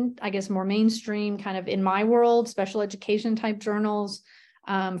mainstream, kind of in my world, special education type journals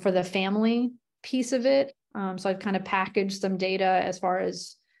for the family piece of it. So I've kind of packaged some data as far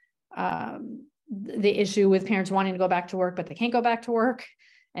as the issue with parents wanting to go back to work, but they can't go back to work,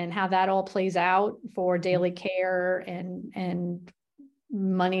 and how that all plays out for daily care and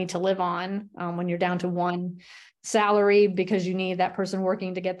money to live on when you're down to one salary because you need that person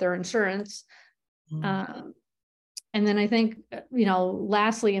working to get their insurance. And then I think,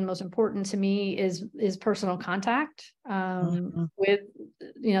 lastly and most important to me is personal contact with,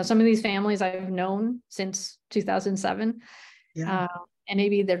 some of these families I've known since 2007. And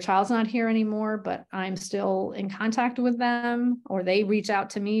maybe their child's not here anymore, but I'm still in contact with them, or they reach out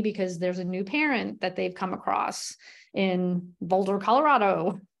to me because there's a new parent that they've come across in Boulder,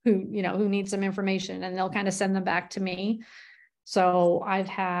 Colorado, who needs some information, and they'll kind of send them back to me. So I've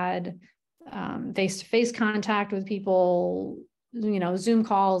had face-to-face contact with people, Zoom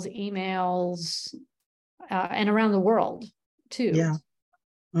calls, emails, and around the world too. Yeah.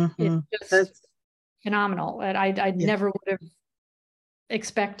 It's just phenomenal. And I never would have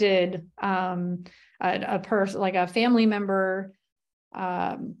expected a person, like a family member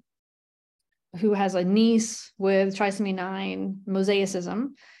who has a niece with trisomy 9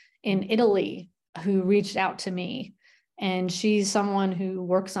 mosaicism in Italy, who reached out to me. And she's someone who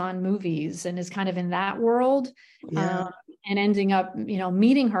works on movies and is kind of in that world, and ending up,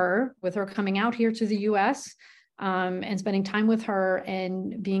 meeting her, with her coming out here to the US and spending time with her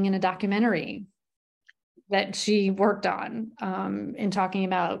and being in a documentary that she worked on, in talking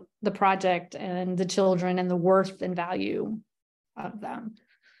about the project and the children and the worth and value of them.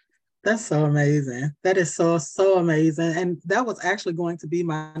 That's so amazing. That is so, so amazing. And that was actually going to be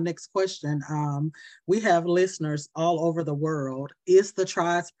my next question. We have listeners all over the world. Is the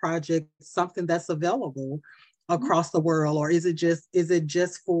TRIS project something that's available across the world, or is it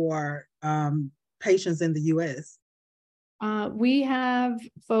just for patients in the US? We have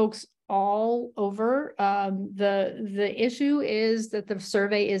folks all over. The issue is that the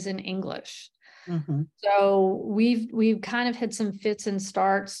survey is in English. So we've kind of had some fits and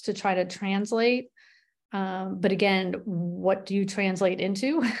starts to try to translate. But again, what do you translate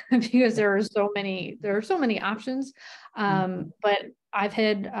into? Because there are so many options. But I've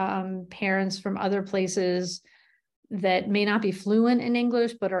had parents from other places that may not be fluent in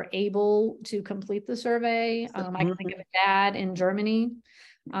English, but are able to complete the survey. I can think of a dad in Germany.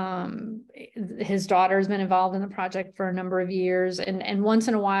 His daughter's been involved in the project for a number of years. And once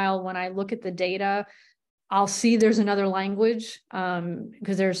in a while, when I look at the data, I'll see there's another language,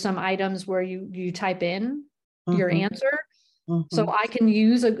 because there's some items where you type in your answer. So I can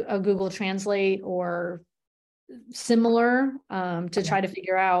use a Google Translate or similar to try to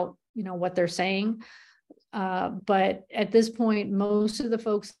figure out, what they're saying. But at this point, most of the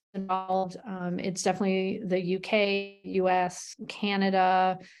folks involved, it's definitely the UK, US,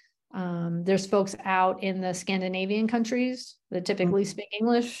 Canada. There's folks out in the Scandinavian countries that typically speak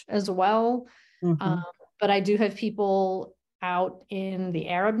English as well. But I do have people out in the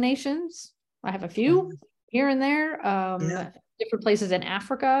Arab nations. I have a few here and there, different places in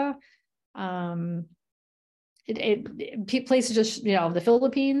Africa. Places just, the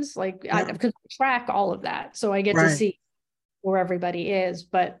Philippines, like I could track all of that. So I get to see where everybody is,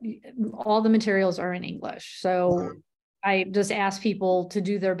 but all the materials are in English. So I just ask people to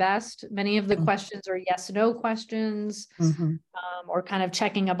do their best. Many of the questions are yes, no questions, or kind of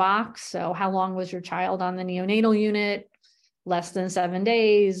checking a box. So how long was your child on the neonatal unit? Less than 7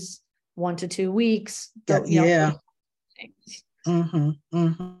 days, 1 to 2 weeks.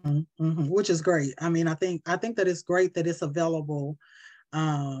 Which is great. I mean, I think that it's great that it's available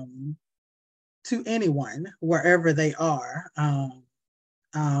to anyone wherever they are.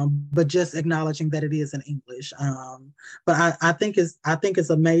 But just acknowledging that it is in English. But I think it's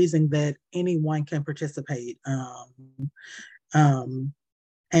amazing that anyone can participate. And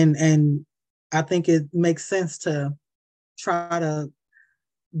I think it makes sense to try to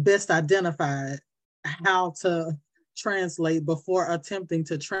best identify how to translate before attempting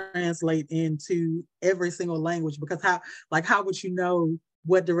to translate into every single language, because how would you know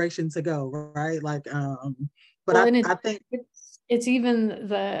what direction to go, right? Like, but I think it's even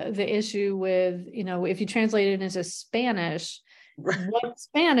the issue with, if you translate it into Spanish, what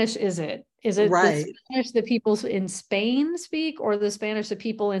Spanish is it? Is it the Spanish that people in Spain speak, or the Spanish that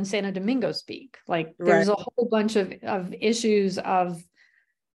people in Santo Domingo speak? Like, there's a whole bunch of issues of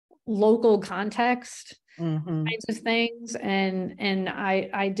local context kinds of things. And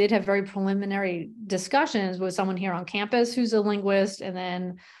I did have very preliminary discussions with someone here on campus who's a linguist, and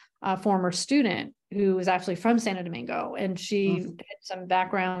then a former student who is actually from Santo Domingo, and she had some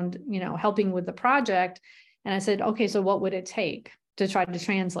background, helping with the project. And I said, okay, so what would it take to try to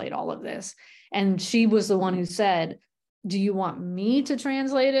translate all of this? And she was the one who said, do you want me to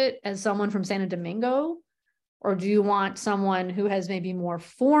translate it as someone from Santo Domingo? Or do you want someone who has maybe more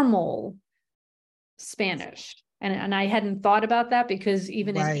formal Spanish? And I hadn't thought about that, because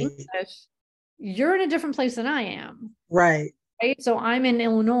even in English, you're in a different place than I am. Right. So I'm in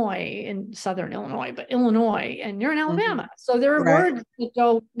Illinois, in Southern Illinois, but Illinois, and you're in Alabama. So there are words that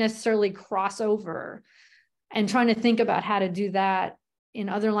don't necessarily cross over, and trying to think about how to do that in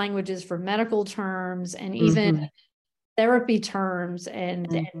other languages for medical terms, and even therapy terms,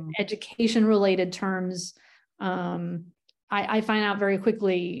 and education related terms. I find out very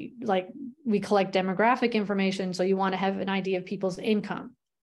quickly, like, we collect demographic information. So you want to have an idea of people's income.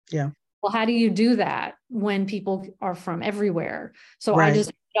 Yeah. Well, how do you do that when people are from everywhere? So I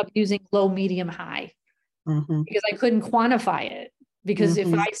just ended up using low, medium, high, because I couldn't quantify it. Because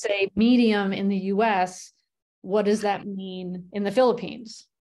if I say medium in the US, what does that mean in the Philippines?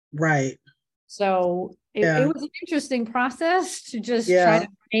 Right. So it was an interesting process to just try to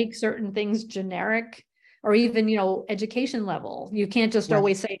make certain things generic, or even, education level. You can't just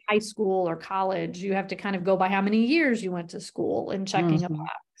always say high school or college. You have to kind of go by how many years you went to school and checking a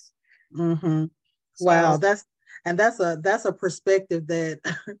box. Wow, that's a perspective that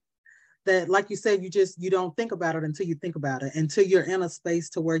that, like you said, you don't think about it until you think about it, until you're in a space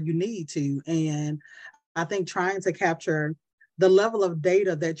to where you need to. And I think trying to capture the level of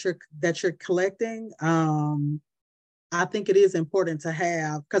data that you're collecting, I think it is important to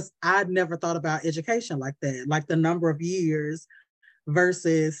have, because I'd never thought about education like that, like the number of years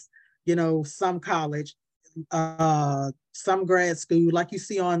versus, some college, some grad school, like you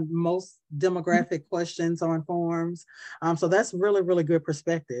see on most demographic questions on forms. So that's really, really good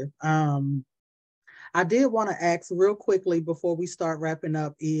perspective. I did want to ask real quickly before we start wrapping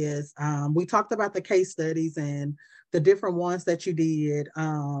up is, we talked about the case studies and the different ones that you did.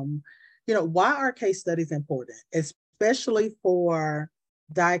 Why are case studies important, especially for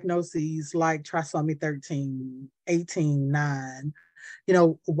diagnoses like trisomy 13, 18, 9?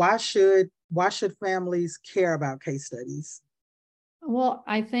 Why should families care about case studies? Well,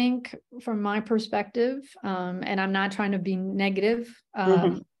 I think from my perspective, and I'm not trying to be negative,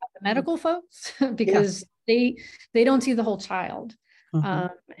 the medical folks, because they don't see the whole child.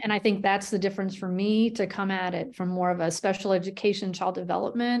 And I think that's the difference for me, to come at it from more of a special education child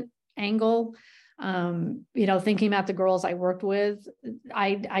development angle. Thinking about the girls I worked with,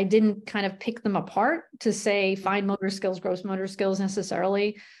 I didn't kind of pick them apart to say fine motor skills, gross motor skills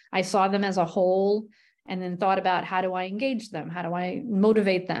necessarily. I saw them as a whole and then thought about how do I engage them? How do I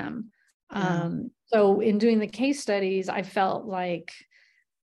motivate them? Yeah. So in doing the case studies, I felt like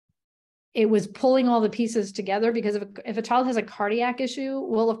it was pulling all the pieces together, because if a child has a cardiac issue,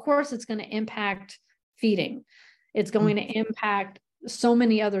 well, of course it's going to impact feeding. It's going to impact so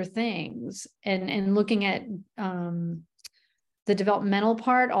many other things, and looking at the developmental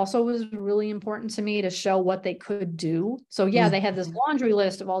part also was really important to me to show what they could do. So yeah, they had this laundry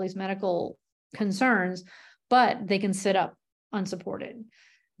list of all these medical concerns, but they can sit up unsupported.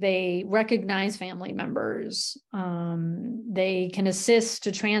 They recognize family members. They can assist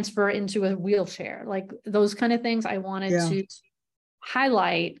to transfer into a wheelchair, like those kind of things I wanted to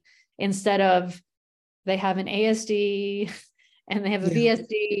highlight, instead of they have an ASD and they have a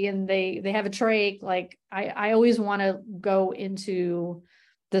VSD and they have a trach. Like I always want to go into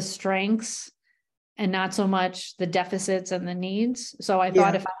the strengths and not so much the deficits and the needs. So I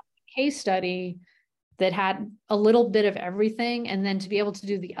thought if I had a case study that had a little bit of everything, and then to be able to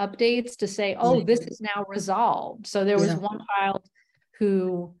do the updates to say, oh, this is now resolved. So there was one child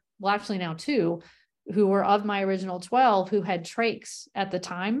who, well, actually now two, who were of my original 12 who had trachs at the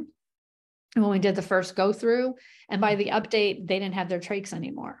time when we did the first go through, and by the update, they didn't have their trachs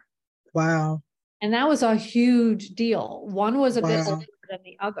anymore. Wow. And that was a huge deal. One was a bit older than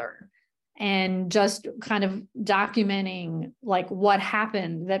the other, and just kind of documenting like what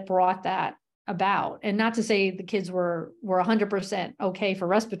happened that brought that about. And not to say the kids were 100% okay for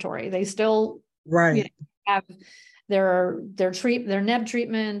respiratory. They still have their neb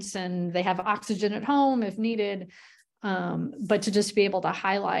treatments, and they have oxygen at home if needed. But to just be able to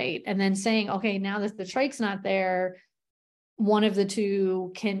highlight, and then saying, okay, now that the trach's not there, one of the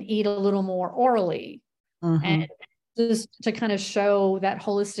two can eat a little more orally, and just to kind of show that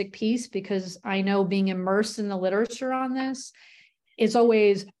holistic piece, because I know being immersed in the literature on this, it's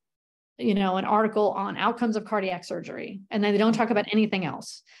always, an article on outcomes of cardiac surgery, and then they don't talk about anything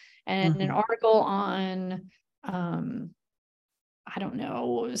else. And an article on, I don't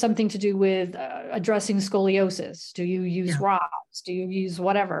know, something to do with addressing scoliosis. Do you use rods? Do you use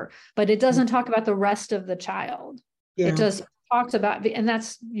whatever? But it doesn't talk about the rest of the child. It just talks about, and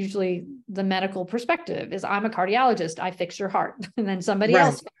that's usually the medical perspective, is I'm a cardiologist, I fix your heart, and then somebody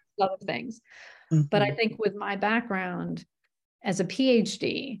else fixes other things. But I think with my background as a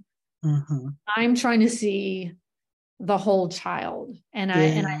PhD, I'm trying to see the whole child. And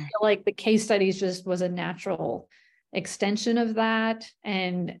I feel like the case studies just was a natural extension of that,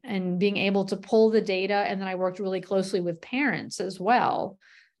 and being able to pull the data. And then I worked really closely with parents as well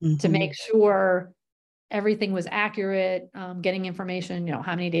to make sure everything was accurate, getting information,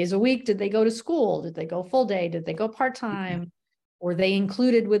 how many days a week did they go to school? Did they go full day? Did they go part-time? Were they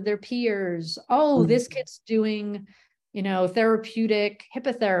included with their peers? Oh, this kid's doing, therapeutic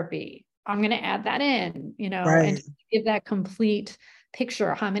hippotherapy. I'm going to add that in, and give that complete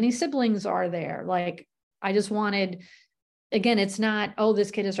picture. How many siblings are there? Like, I just wanted, again, it's not, oh,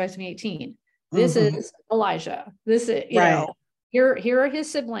 this kid is Trisomy 18. This is Elijah. This is, here are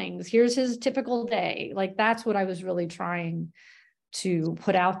his siblings. Here's his typical day. Like, that's what I was really trying to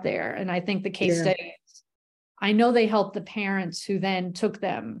put out there. And I think the case studies, I know they helped the parents who then took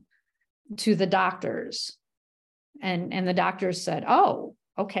them to the doctors, and the doctors said, oh,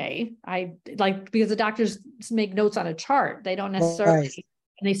 okay. Because the doctors make notes on a chart. They don't necessarily,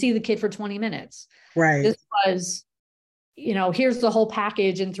 and they see the kid for 20 minutes. This was, here's the whole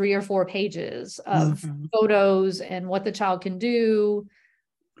package in 3 or 4 pages of photos and what the child can do,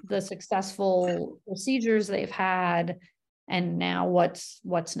 the successful procedures they've had, and now what's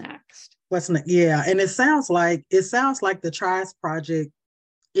next. Yeah. And it sounds like the TRIS project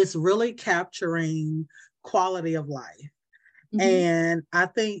is really capturing quality of life. And I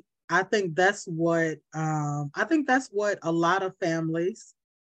think that's what a lot of families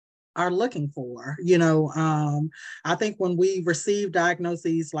are looking for. I think when we receive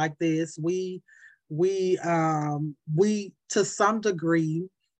diagnoses like this, we to some degree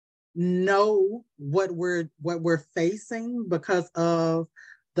know what we're facing because of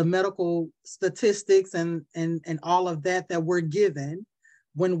the medical statistics and all of that we're given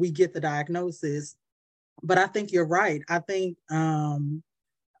when we get the diagnosis. But I think you're right. I think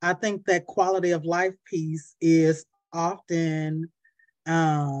that quality of life piece is often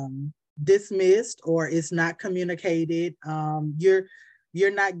dismissed, or it's not communicated.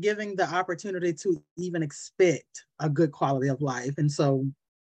 You're not giving the opportunity to even expect a good quality of life. And so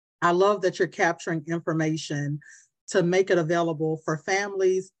I love that you're capturing information to make it available for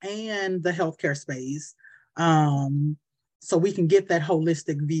families and the healthcare space, so we can get that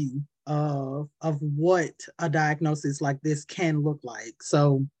holistic view of what a diagnosis like this can look like.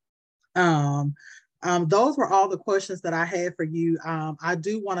 So those were all the questions that I had for you. I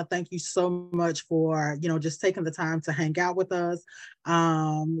do want to thank you so much for, just taking the time to hang out with us.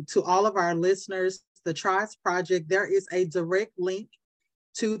 To all of our listeners, the TRIS Project, there is a direct link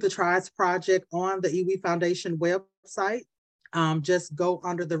to the TRIS Project on the E.WE Foundation website. Just go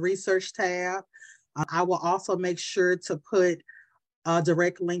under the research tab. I will also make sure to put a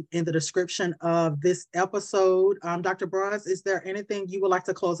direct link in the description of this episode. Dr. Bruns, is there anything you would like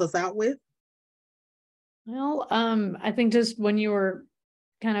to close us out with? Well, I think just when you were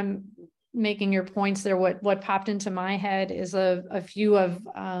kind of making your points there, what popped into my head is a few of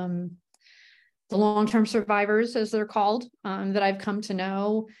the long-term survivors, as they're called, that I've come to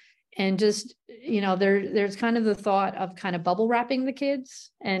know. And just, there's kind of the thought of kind of bubble wrapping the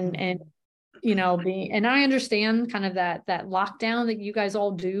kids and and I understand kind of that lockdown that you guys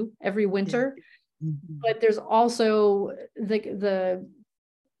all do every winter, but there's also the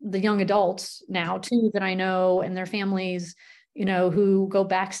young adults now too, that I know, and their families, who go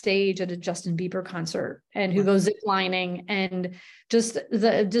backstage at a Justin Bieber concert and who go ziplining, and just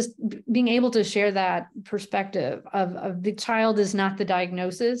being able to share that perspective of the child is not the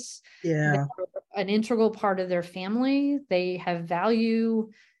diagnosis. Yeah. They're an integral part of their family. They have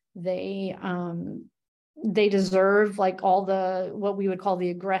value. They deserve like all the, what we would call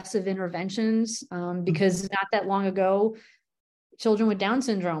the aggressive interventions, because not that long ago, children with Down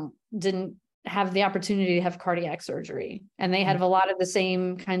syndrome didn't have the opportunity to have cardiac surgery, and they had a lot of the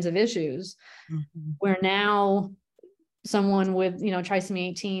same kinds of issues, where now someone with, trisomy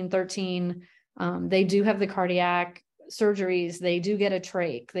 18, 13, they do have the cardiac surgeries, they do get a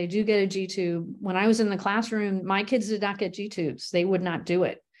trach, they do get a G-tube. When I was in the classroom, my kids did not get G-tubes. They would not do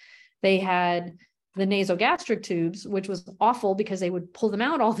it. They had the nasogastric tubes, which was awful because they would pull them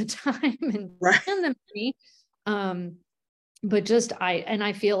out all the time and send them to me. But just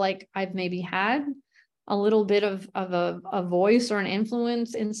I feel like I've maybe had a little bit of a voice or an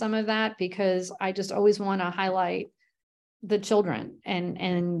influence in some of that, because I just always want to highlight the children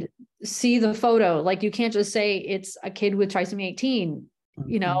and see the photo. Like, you can't just say it's a kid with trisomy 18,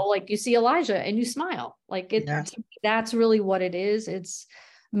 like you see Elijah and you smile. Like that's really what it is. It's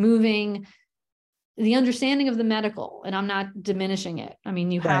moving the understanding of the medical, and I'm not diminishing it. I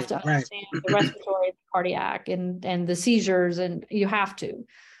mean, you have to understand the respiratory, the cardiac, and the seizures, and you have to.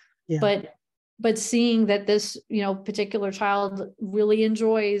 Yeah. But seeing that this, particular child really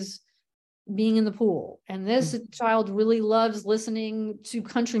enjoys being in the pool, and this child really loves listening to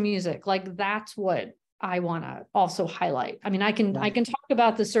country music, like that's what I want to also highlight. I mean, I can talk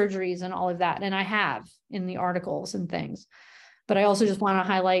about the surgeries and all of that, and I have in the articles and things, but I also just want to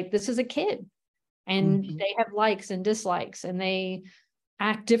highlight this is a kid. And they have likes and dislikes, and they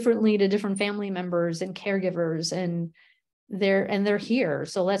act differently to different family members and caregivers, and they're here.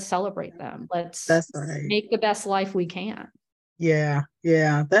 So let's celebrate them. Let's make the best life we can. Yeah.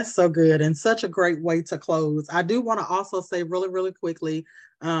 That's so good, and such a great way to close. I do want to also say really, really quickly,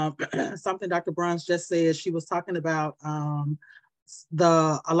 something Dr. Bruns just said. She was talking about a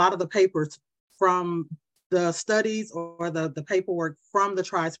lot of the papers from the studies or the paperwork from the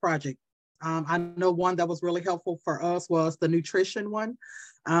TRIS Project. I know one that was really helpful for us was the nutrition one,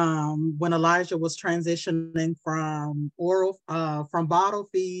 when Elijah was transitioning from from bottle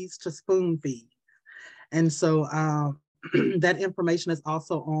feeds to spoon feeds. And so that information is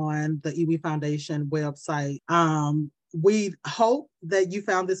also on the E.WE Foundation website. We hope that you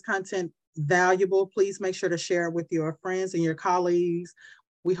found this content valuable. Please make sure to share it with your friends and your colleagues.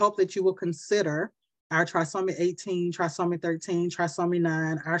 We hope that you will consider our trisomy 18, trisomy 13, trisomy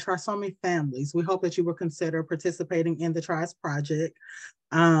 9, our trisomy families. We hope that you will consider participating in the TRIS Project.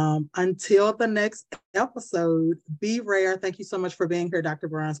 Until the next episode, be rare. Thank you so much for being here, Dr.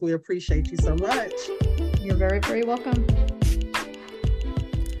 Bruns. We appreciate you so much. You're very, very welcome.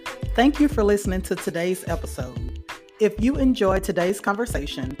 Thank you for listening to today's episode. If you enjoyed today's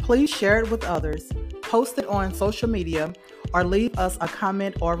conversation, please share it with others, post it on social media, or leave us a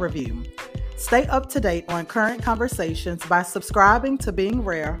comment or review. Stay up to date on current conversations by subscribing to Being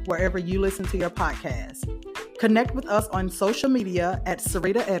Rare wherever you listen to your podcast. Connect with us on social media at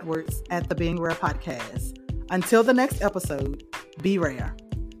Sarita Edwards at the Being Rare Podcast. Until the next episode, be rare.